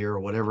 10 year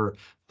or whatever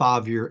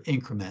 5 year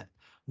increment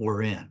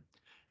we're in.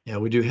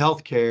 We do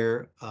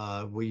healthcare.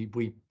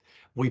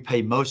 We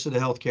pay most of the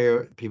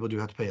healthcare. People do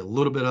have to pay a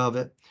little bit of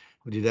it.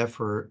 We do that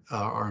for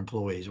our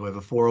employees. We have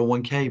a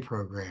 401k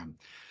program.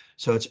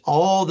 So it's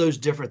all those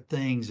different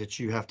things that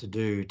you have to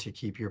do to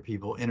keep your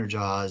people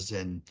energized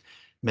and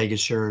making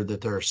sure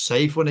that they're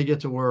safe when they get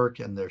to work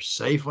and they're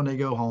safe when they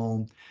go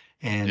home,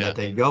 and that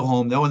Yeah. they go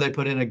home knowing they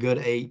put in a good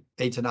 8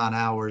 to 9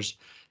 hours.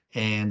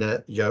 And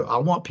I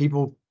want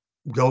people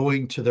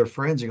going to their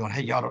friends and going,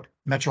 "Hey, y'all,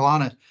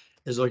 Metrolina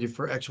is looking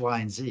for X,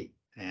 Y, and Z,"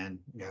 and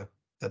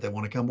that they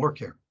want to come work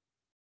here.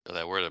 So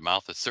that word of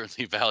mouth is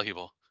certainly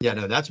valuable. Yeah,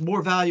 no, that's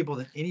more valuable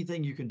than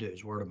anything you can do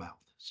is word of mouth.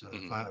 So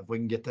Mhm. if we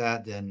can get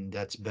that, then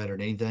that's better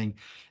than anything.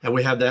 And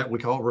we have that, we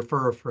call it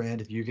refer a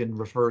friend. If you can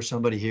refer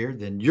somebody here,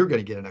 then you're going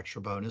to get an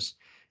extra bonus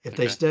if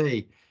they Okay.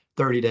 stay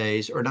 30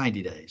 days or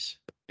 90 days.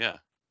 Yeah.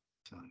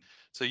 So,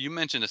 So you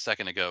mentioned a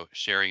second ago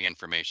sharing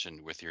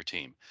information with your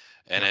team.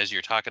 And yeah. as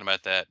you're talking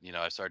about that,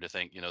 I started to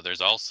think,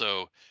 there's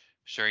also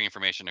sharing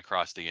information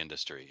across the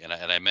industry. And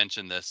I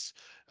mentioned this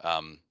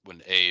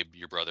when Abe,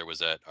 your brother,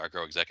 was at our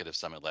Grow Executive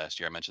Summit last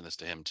year. I mentioned this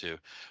to him too.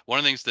 One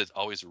of the things that's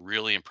always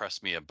really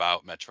impressed me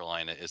about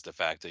Metrolina is the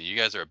fact that you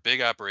guys are a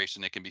big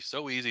operation. It can be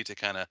so easy to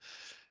kind of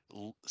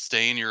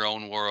stay in your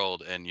own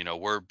world, and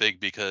we're big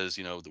because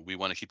we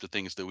want to keep the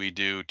things that we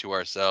do to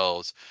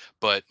ourselves.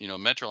 But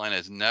Metrolina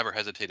has never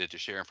hesitated to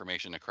share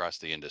information across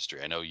the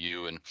industry. I know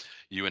you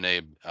and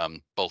Abe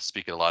both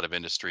speak at a lot of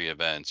industry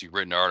events. You've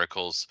written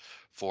articles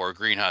for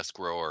Greenhouse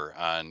Grower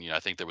on,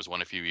 I think there was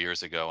one a few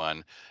years ago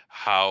on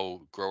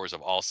how growers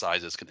of all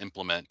sizes can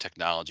implement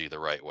technology the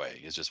right way,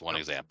 is just one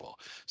Yep. example.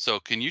 So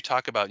can you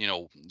talk about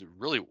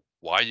really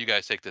why you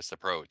guys take this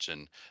approach,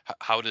 and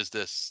how does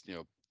this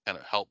kind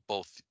of help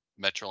both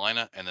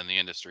Metrolina and then the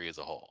industry as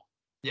a whole?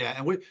 Yeah,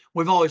 and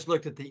we've always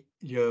looked at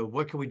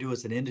what can we do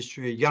as an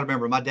industry. You got to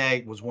remember, my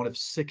dad was one of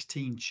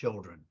 16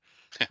 children.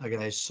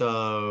 Okay,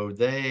 so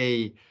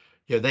they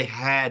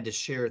had to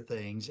share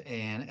things,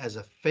 and as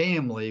a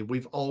family,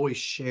 we've always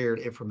shared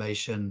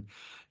information,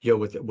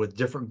 with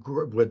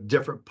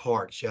different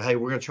parts. Hey,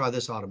 we're gonna try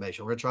this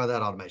automation. We're gonna try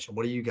that automation.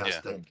 What do you guys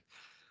Yeah. think?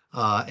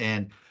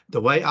 And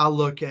the way I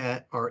look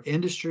at our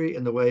industry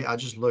and the way I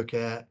just look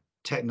at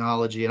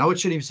technology, and I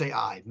shouldn't even say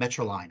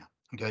Metrolina.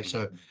 Okay, Mhm.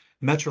 so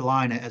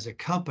Metrolina as a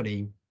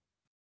company,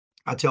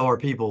 I tell our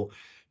people,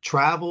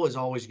 travel is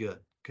always good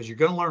because you're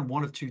going to learn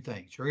one of two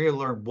things. You're going to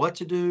learn what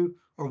to do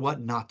or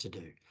what not to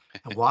do.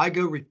 And why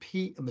go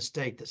repeat a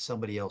mistake that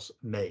somebody else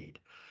made?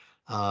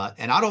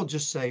 And I don't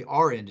just say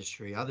our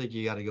industry. I think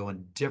you got to go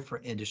in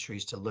different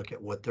industries to look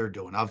at what they're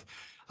doing.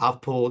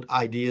 I've pulled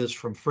ideas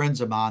from friends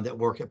of mine that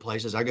work at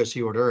places. I go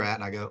see where they're at,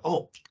 and I go,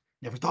 "Oh,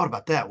 never thought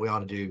about that. We ought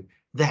to do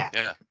that."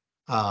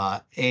 Yeah.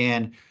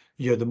 And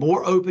the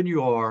more open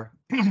you are,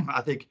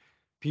 I think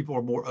people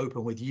are more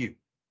open with you,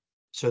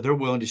 so they're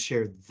willing to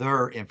share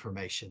their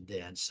information.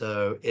 Then,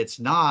 so it's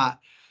not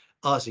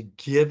us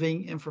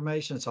giving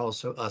information; it's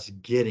also us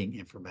getting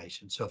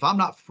information. So if I'm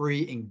not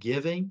free in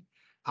giving,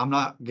 I'm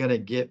not going to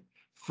get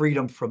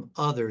freedom from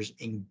others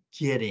in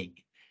getting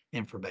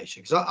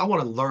information, because I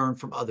want to learn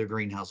from other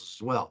greenhouses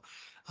as well.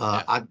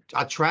 Yeah.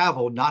 I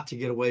travel not to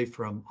get away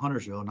from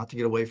Huntersville, not to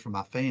get away from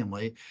my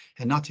family,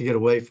 and not to get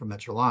away from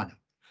Metrolina.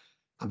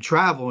 I'm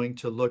traveling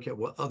to look at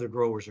what other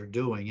growers are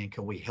doing and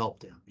can we help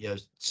them.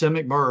 Sim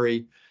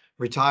McMurray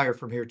retired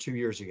from here 2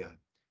 years ago,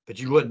 but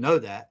you wouldn't know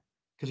that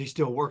because he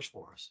still works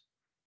for us.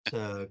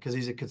 So, because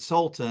he's a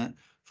consultant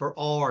for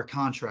all our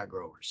contract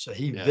growers. So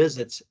he Yeah.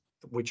 visits,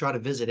 we try to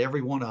visit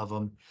every one of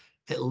them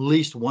at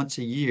least once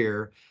a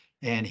year.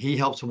 And he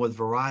helps them with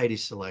variety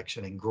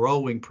selection and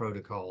growing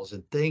protocols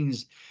and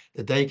things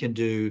that they can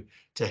do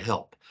to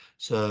help.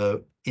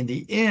 So, in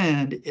the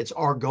end, it's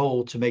our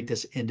goal to make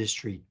this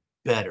industry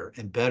better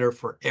and better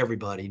for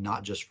everybody,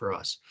 not just for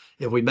us.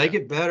 If we make Yeah.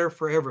 it better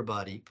for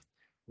everybody,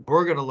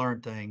 we're going to learn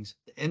things,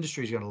 the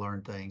industry is going to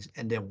learn things,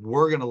 and then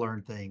we're going to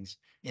learn things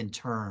in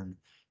turn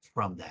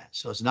from that.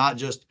 So it's not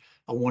just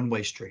a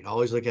one-way street. I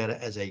always look at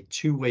it as a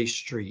two-way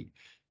street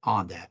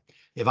on that.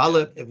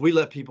 Yeah. If we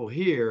let people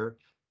hear,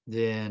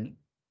 then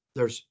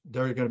there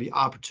are going to be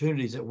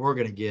opportunities that we're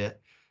going to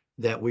get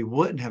that we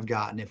wouldn't have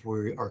gotten if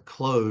we are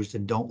closed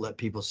and don't let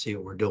people see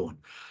what we're doing.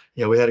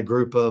 We had a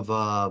group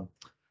of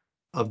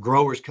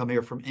growers come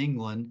here from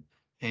England,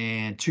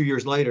 and 2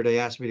 years later they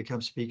asked me to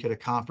come speak at a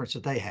conference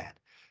that they had.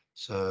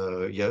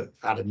 So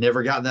I'd have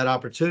never gotten that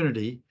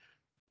opportunity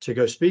to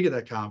go speak at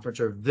that conference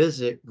or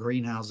visit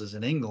greenhouses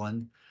in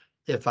England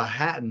if we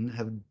hadn't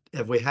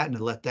have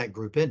let that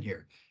group in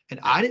here. And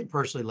Yeah. I didn't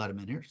personally let them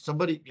in here.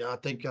 Somebody, I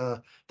think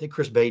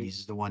Chris Beatties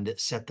is the one that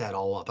set that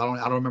all up. I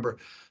don't remember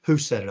who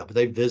set it up, but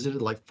they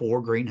visited like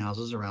 4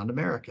 greenhouses around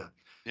America.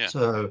 Yeah.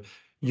 So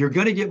you're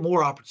going to get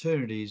more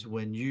opportunities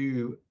when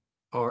you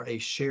are a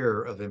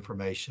sharer of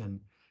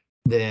information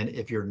than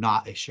if you're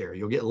not a sharer.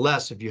 You'll get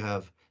less if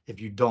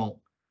you don't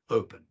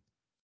open.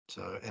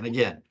 So, and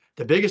again,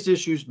 the biggest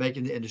issue is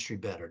making the industry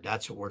better.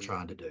 That's what we're Mhm.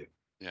 trying to do.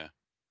 Yeah.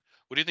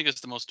 What do you think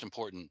is the most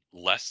important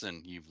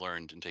lesson you've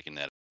learned in taking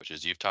that approach?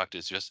 As you've talked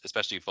to just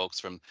especially folks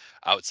from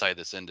outside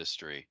this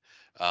industry,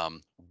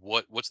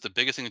 what's the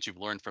biggest thing that you've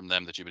learned from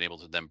them that you've been able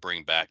to then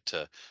bring back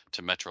to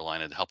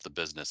Metrolina to help the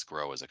business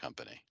grow as a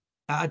company?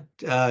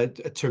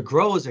 To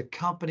grow as a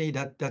company,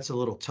 that's a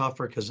little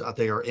tougher because I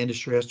think our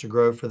industry has to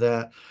grow for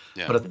that.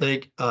 Yeah. But I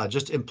think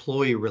just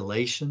employee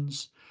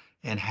relations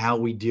and how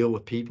we deal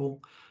with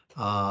people.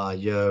 Uh,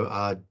 you know,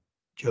 uh,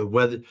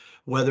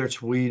 whether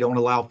it's we don't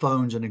allow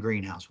phones in the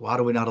greenhouse. Why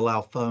do we not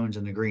allow phones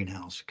in the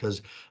greenhouse?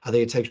 Because I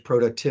think it takes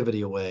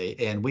productivity away,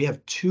 and we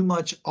have too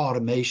much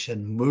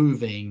automation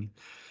moving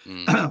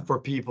Mm, for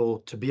people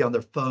to be on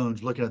their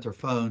phones, looking at their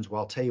phones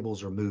while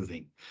tables are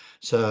moving.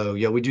 So,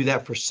 we do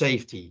that for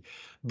safety,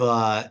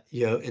 but,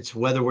 it's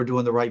whether we're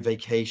doing the right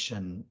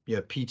vacation,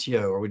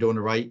 PTO, are we doing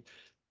the right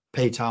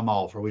pay time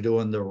off? Are we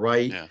doing the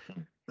right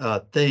yeah.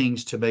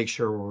 things to make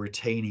sure we're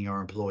retaining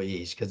our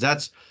employees? Because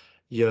that's,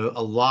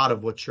 a lot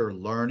of what you're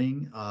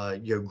learning.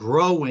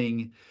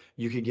 Growing,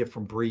 you can get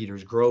from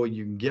breeders. Growing,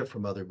 you can get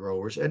from other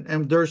growers.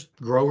 And there's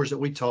growers that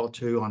we talk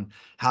to on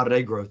how do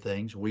they grow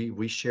things.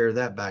 We share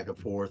that back and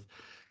forth.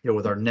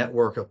 With our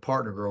network of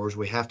partner growers,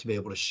 we have to be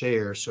able to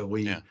share so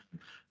Yeah.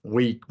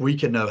 we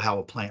can know how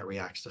a plant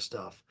reacts to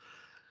stuff.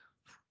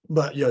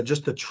 But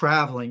just the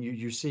traveling,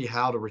 you see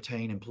how to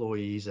retain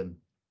employees and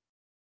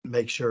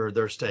make sure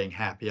they're staying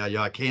happy.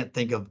 I can't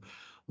think of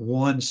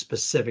one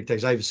specific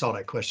thing. I even saw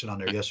that question on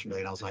there yesterday,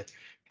 and I was like,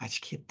 I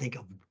just can't think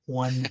of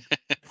one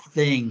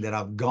thing that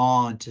I've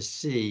gone to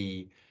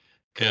see Yeah.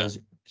 because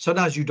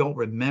sometimes you don't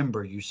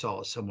remember you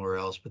saw it somewhere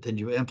else, but then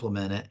you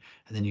implement it,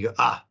 and then you go,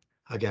 I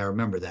gotta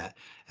remember that.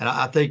 And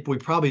I think we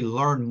probably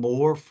learn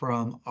more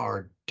from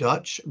our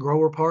Dutch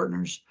grower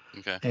partners.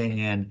 Okay.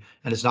 And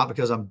it's not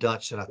because I'm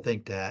Dutch that I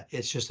think that.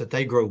 It's just that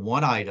they grow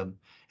one item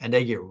and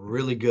they get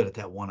really good at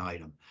that one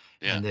item.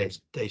 Yeah. And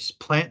they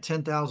plant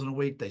 10,000 a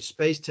week, they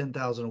space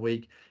 10,000 a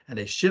week, and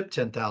they ship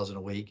 10,000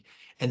 a week.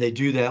 And they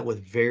do that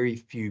with very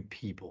few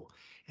people.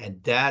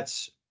 And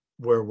that's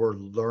where we're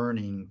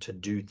learning to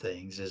do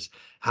things is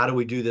how do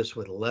we do this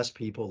with less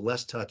people,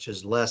 less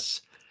touches,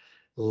 less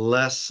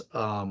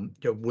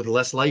with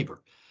less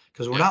labor?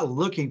 Because we're Yeah. not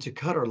looking to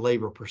cut our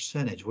labor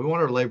percentage. We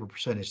want our labor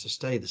percentage to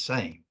stay the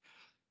same.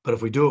 But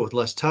if we do it with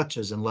less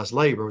touches and less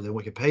labor, then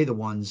we can pay the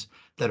ones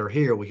that are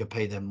here, we can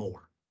pay them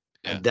more.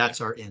 Yeah. And that's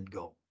our end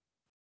goal.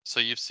 So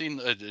you've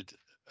seen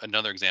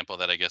another example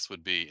that I guess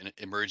would be in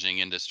emerging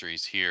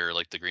industries here,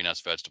 like the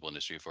greenhouse vegetable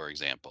industry, for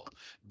example.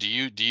 Do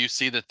you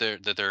see that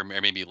there are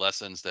maybe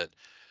lessons that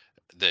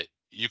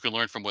you can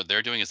learn from what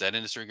they're doing as that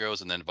industry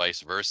grows, and then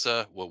vice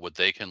versa. What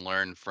they can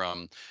learn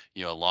from,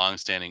 a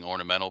long-standing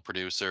ornamental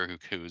producer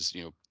who's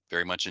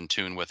very much in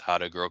tune with how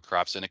to grow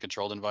crops in a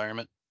controlled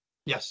environment.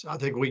 Yes, I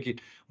think we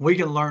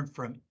can learn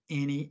from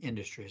any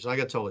industry. As like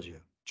I told you,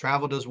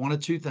 travel does one of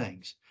two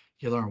things.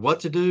 You learn what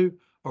to do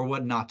or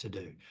what not to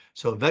do.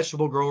 So a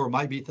vegetable grower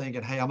might be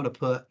thinking, hey, I'm gonna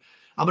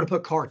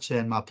put carts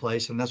in my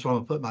place, and that's what I'm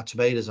gonna put my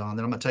tomatoes on.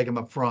 Then I'm gonna take them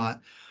up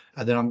front,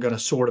 and then I'm gonna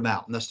sort them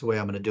out, and that's the way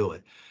I'm gonna do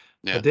it.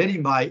 Yeah. But then he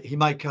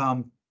might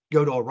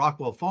go to a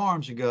Rockwell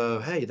Farms and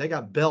go, hey, they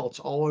got belts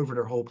all over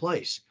their whole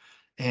place.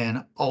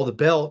 And all the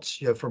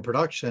belts, from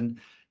production,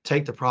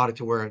 take the product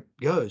to where it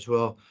goes.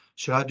 Well,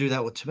 should I do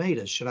that with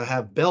tomatoes? Should I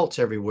have belts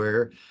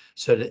everywhere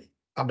so that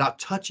I'm not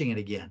touching it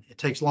again? It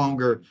takes Mm,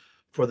 longer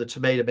for the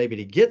tomato maybe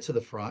to get to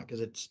the front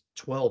because it's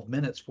 12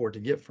 minutes for it to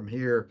get from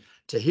here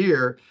to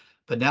here,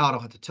 but now I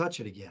don't have to touch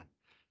it again.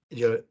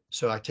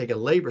 So I take a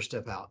labor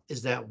step out.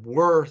 Is that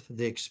worth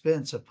the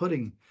expense of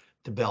putting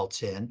the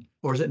belts in,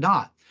 or is it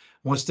not?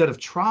 Well, instead of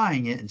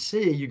trying it and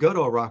see, you go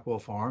to a Rockwell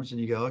Farms and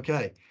you go,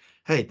 okay,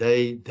 hey,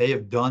 they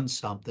have done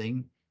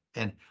something,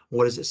 and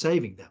what is it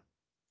saving them?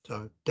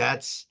 So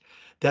that's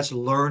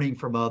learning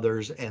from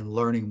others and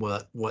learning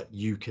what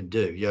you can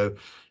do.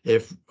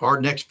 If our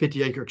next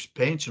 50-acre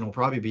expansion will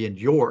probably be in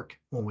York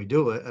when we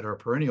do it at our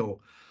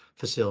perennial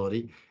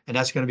facility, and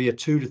that's going to be a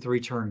 2 to 3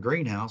 turn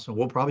greenhouse, and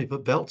we'll probably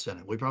put belts in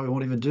it. We probably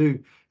won't even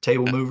do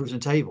table movers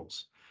and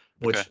tables,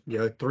 okay.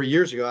 which 3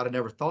 years ago I'd have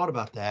never thought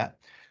about that.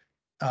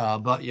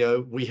 But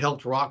we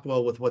helped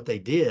Rockwell with what they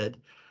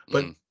did,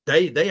 but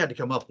Mm, they had to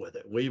come up with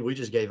it. We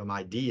just gave them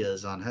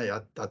ideas on, hey,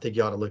 I think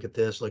you ought to look at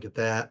this, look at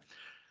that.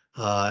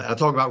 I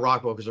talk about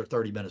Rockwell because they're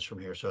 30 minutes from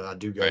here, so I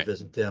do go right.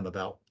 visit them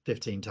about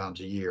 15 times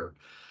a year.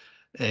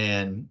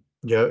 And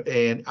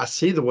and I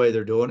see the way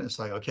they're doing it. It's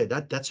like, okay,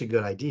 that's a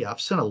good idea.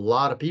 I've sent a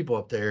lot of people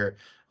up there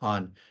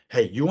on,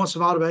 hey, you want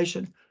some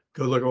automation?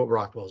 Go look at what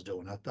Rockwell's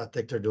doing. I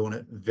think they're doing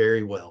it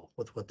very well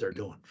with what they're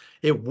doing.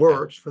 It Yeah.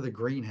 works for the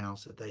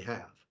greenhouse that they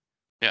have.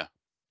 Yeah.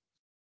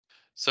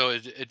 So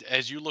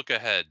as you look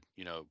ahead,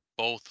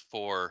 both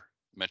for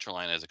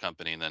Metrolina as a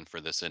company and then for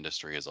this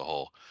industry as a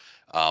whole,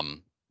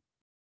 um,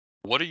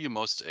 what are you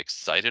most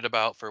excited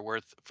about for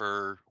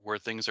where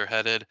things are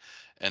headed?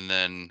 And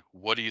then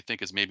what do you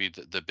think is maybe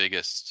the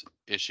biggest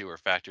issue or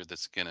factor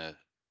that's going to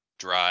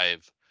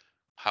drive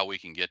how we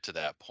can get to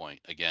that point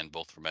again,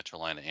 both for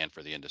Metrolina and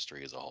for the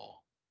industry as a whole?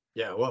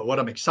 Yeah, what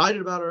I'm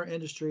excited about our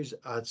industries,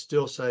 I'd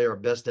still say our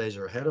best days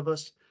are ahead of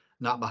us,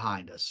 not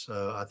behind us.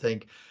 So I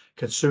think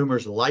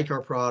consumers like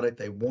our product,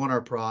 they want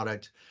our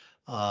product,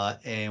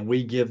 and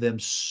we give them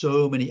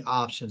so many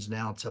options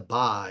now to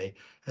buy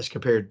as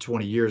compared to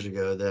 20 years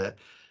ago that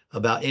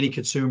about any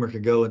consumer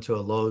could go into a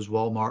Lowe's,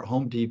 Walmart,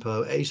 Home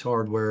Depot, Ace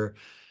Hardware,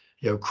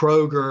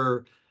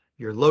 Kroger,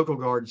 your local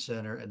garden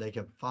center, and they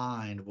can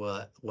find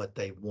what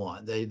they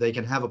want. They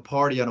can have a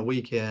party on a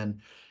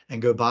weekend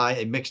and go buy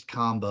a mixed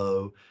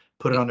combo,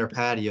 put it Mm, on their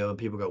patio, and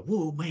people go,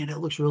 "Whoa, man,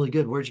 that looks really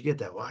good. Where'd you get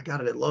that?" Well, I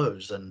got it at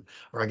Lowe's, and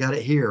or I got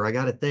it here, or I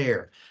got it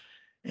there,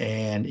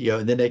 and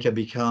and then they can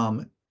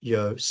become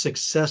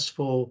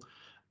successful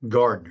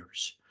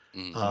gardeners.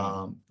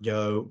 mm-hmm.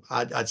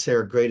 I'd say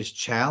our greatest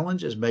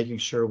challenge is making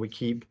sure we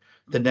keep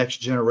the next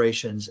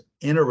generations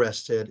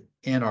interested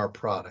in our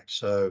product.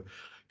 So,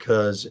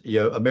 because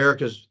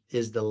America's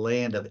is the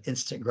land of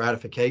instant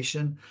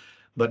gratification,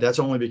 but that's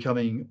only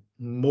becoming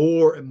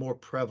more and more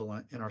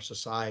prevalent in our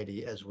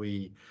society as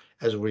we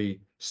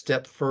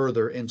step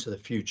further into the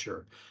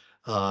future.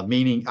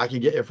 Meaning, I can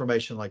get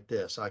information like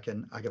this. I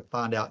can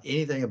find out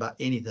anything about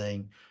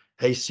anything.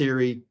 Hey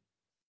Siri,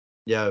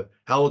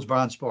 how old's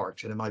Brian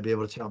Sparks? And it might be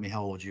able to tell me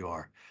how old you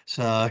are.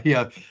 So,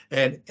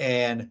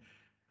 and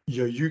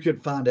you can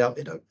find out.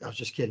 I was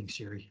just kidding,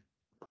 Siri.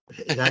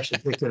 It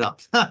actually picked it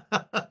up.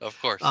 Of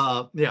course.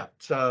 Yeah.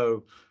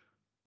 So,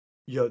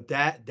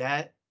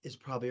 that is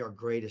probably our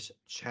greatest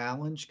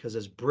challenge because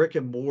as brick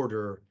and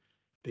mortar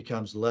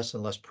becomes less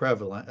and less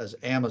prevalent, as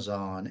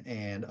Amazon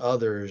and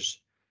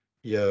others,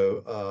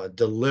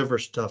 deliver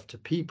stuff to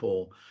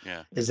people,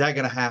 Yeah. is that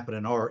going to happen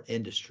in our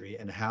industry?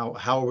 And how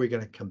are we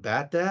going to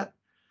combat that?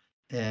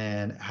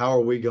 And how are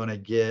we going to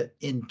get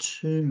in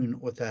tune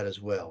with that as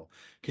well?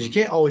 Because you Mm,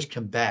 can't always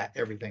combat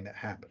everything that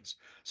happens.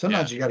 yeah.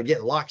 Sometimes you got to get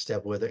in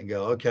lockstep with it and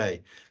go,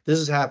 okay, this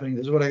is happening.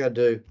 This is what I got to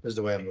do. This is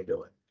the way I'm going to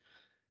do it.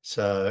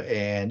 So,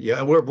 and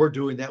and we're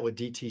doing that with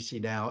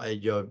DTC now.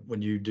 And,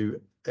 when you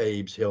do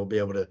Abe's, he'll be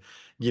able to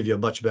give you a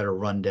much better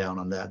rundown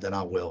on that than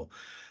I will.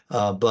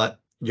 But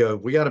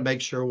we got to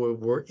make sure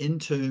we're in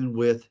tune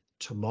with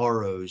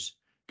tomorrow's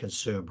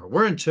consumer.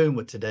 We're in tune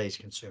with today's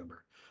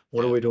consumer.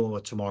 What are Yeah. we doing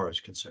with tomorrow's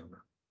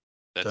consumer?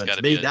 So, That's and got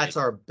to to be me,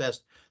 a,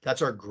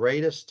 that's our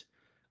greatest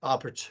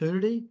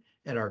opportunity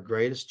and our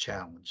greatest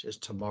challenge is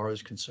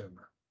tomorrow's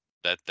consumer.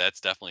 that's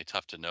definitely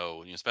tough to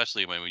know,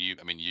 especially when you,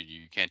 I mean,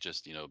 you can't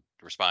just,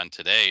 respond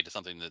today to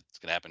something that's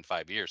going to happen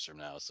 5 years from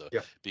now. So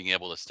Yeah. being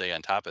able to stay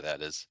on top of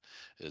that is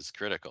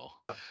critical.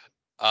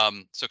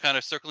 So kind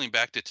of circling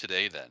back to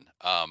today then,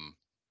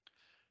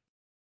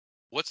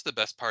 what's the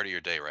best part of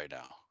your day right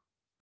now?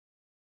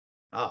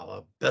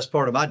 Best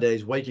part of my day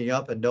is waking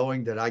up and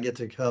knowing that I get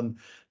to come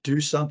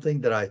do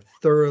something that I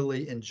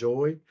thoroughly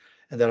enjoy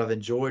and that I've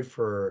enjoyed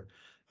for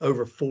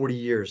over 40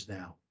 years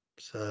now.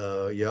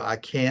 So, I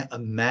can't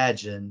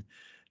imagine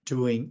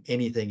doing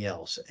anything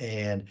else.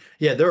 And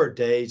yeah, there are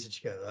days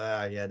that you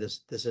go, yeah,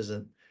 this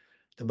isn't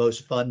the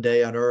most fun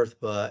day on earth,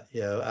 but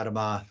out of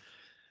my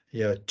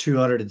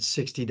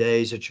 260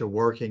 days that you're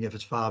working, if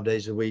it's 5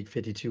 days a week,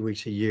 52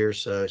 weeks a year.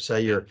 So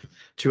say you're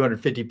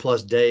 250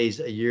 plus days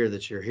a year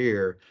that you're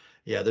here.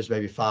 Yeah, there's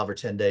maybe 5 or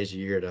 10 days a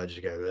year that I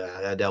just go,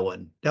 that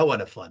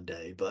wasn't a fun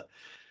day. But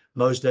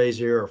most days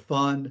here are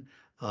fun.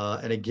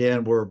 And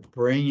again, we're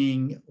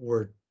bringing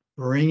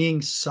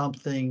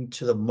something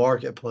to the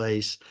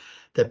marketplace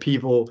that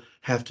people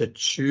have to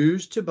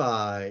choose to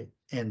buy,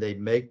 and they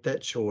make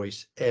that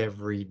choice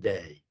every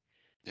day.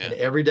 And Yeah.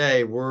 every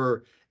day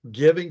we're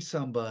giving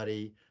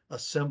somebody a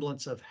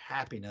semblance of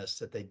happiness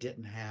that they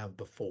didn't have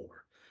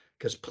before.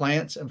 Because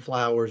plants and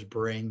flowers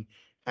bring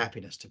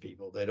happiness to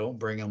people. They don't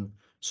bring them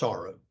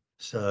sorrow.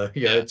 So,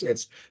 Yeah.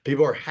 it's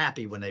people are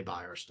happy when they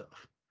buy our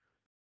stuff.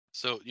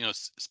 So,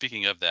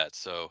 speaking of that,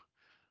 so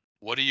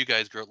what do you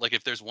guys grow? Like,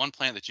 if there's one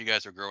plant that you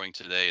guys are growing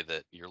today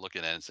that you're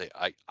looking at and say,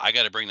 I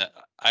got to bring that,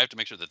 I have to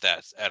make sure that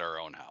that's at our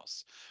own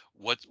house.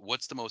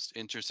 What's the most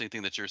interesting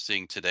thing that you're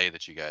seeing today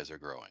that you guys are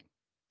growing?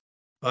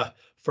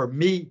 For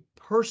me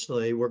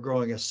personally, we're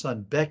growing a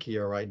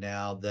Sunbeckia right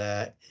now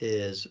that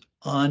is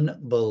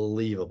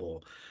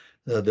unbelievable.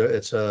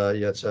 It's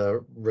a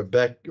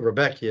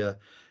Rebecca,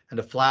 and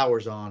the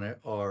flowers on it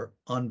are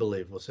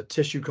unbelievable. It's a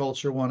tissue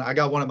culture one. I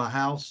got one in my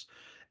house,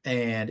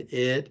 and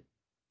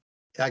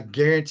I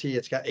guarantee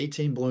it's got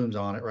 18 blooms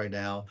on it right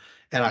now,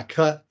 and I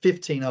cut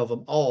 15 of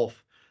them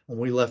off when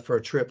we left for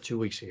a trip 2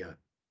 weeks ago.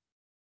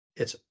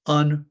 It's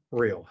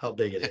unreal how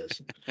big it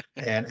is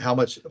and how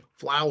much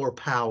flower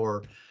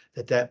power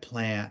that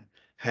plant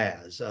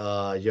has.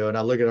 And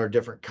I look at our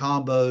different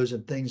combos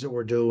and things that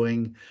we're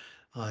doing.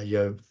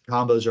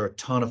 Combos are a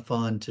ton of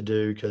fun to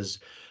do because,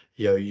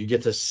 you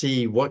get to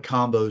see what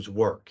combos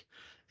work.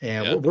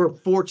 And Yeah. we're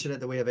fortunate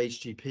that we have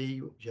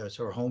HGP, it's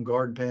our home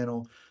garden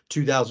panel,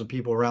 2,000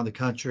 people around the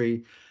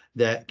country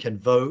that can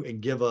vote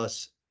and give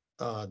us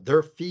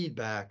their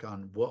feedback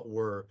on what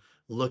we're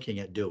looking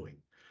at doing.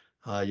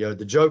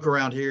 The joke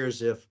around here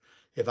is if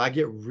I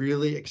get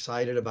really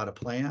excited about a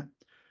plant,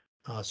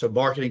 so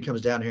marketing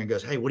comes down here and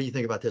goes, "Hey, what do you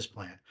think about this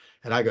plant?"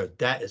 And I go,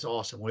 "That is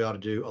awesome. We ought to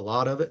do a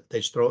lot of it." They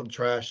just throw it in the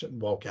trash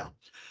and walk out.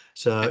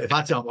 So if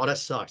I tell them, "Oh, that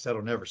sucks.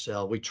 That'll never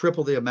sell," we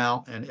triple the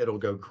amount and it'll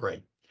go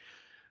great.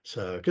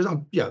 So, because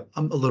I'm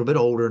a little bit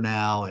older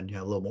now and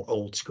a little more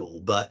old school,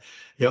 but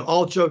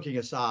all joking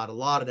aside, a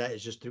lot of that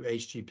is just through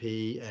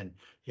HGP and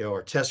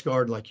our test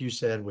garden, like you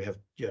said, we have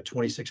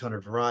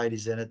 2,600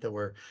 varieties in it that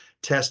we're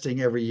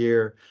testing every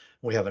year.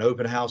 We have an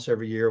open house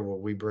every year where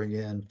we bring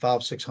in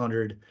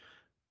 500-600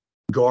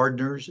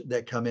 gardeners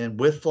that come in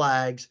with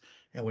flags,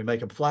 and we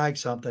make them flag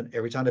something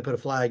every time they put a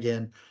flag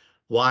in.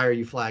 Why are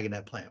you flagging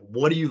that plant?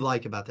 What do you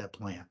like about that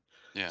plant?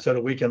 Yeah. So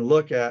that we can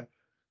look at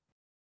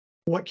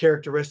what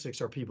characteristics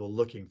are people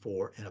looking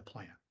for in a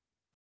plant.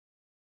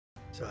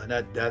 So and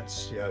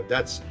that's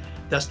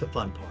the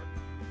fun part.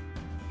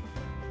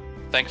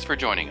 Thanks for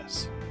joining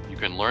us. You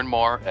can learn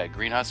more at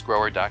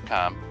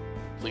greenhousegrower.com.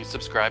 Please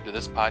subscribe to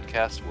this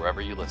podcast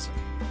wherever you listen.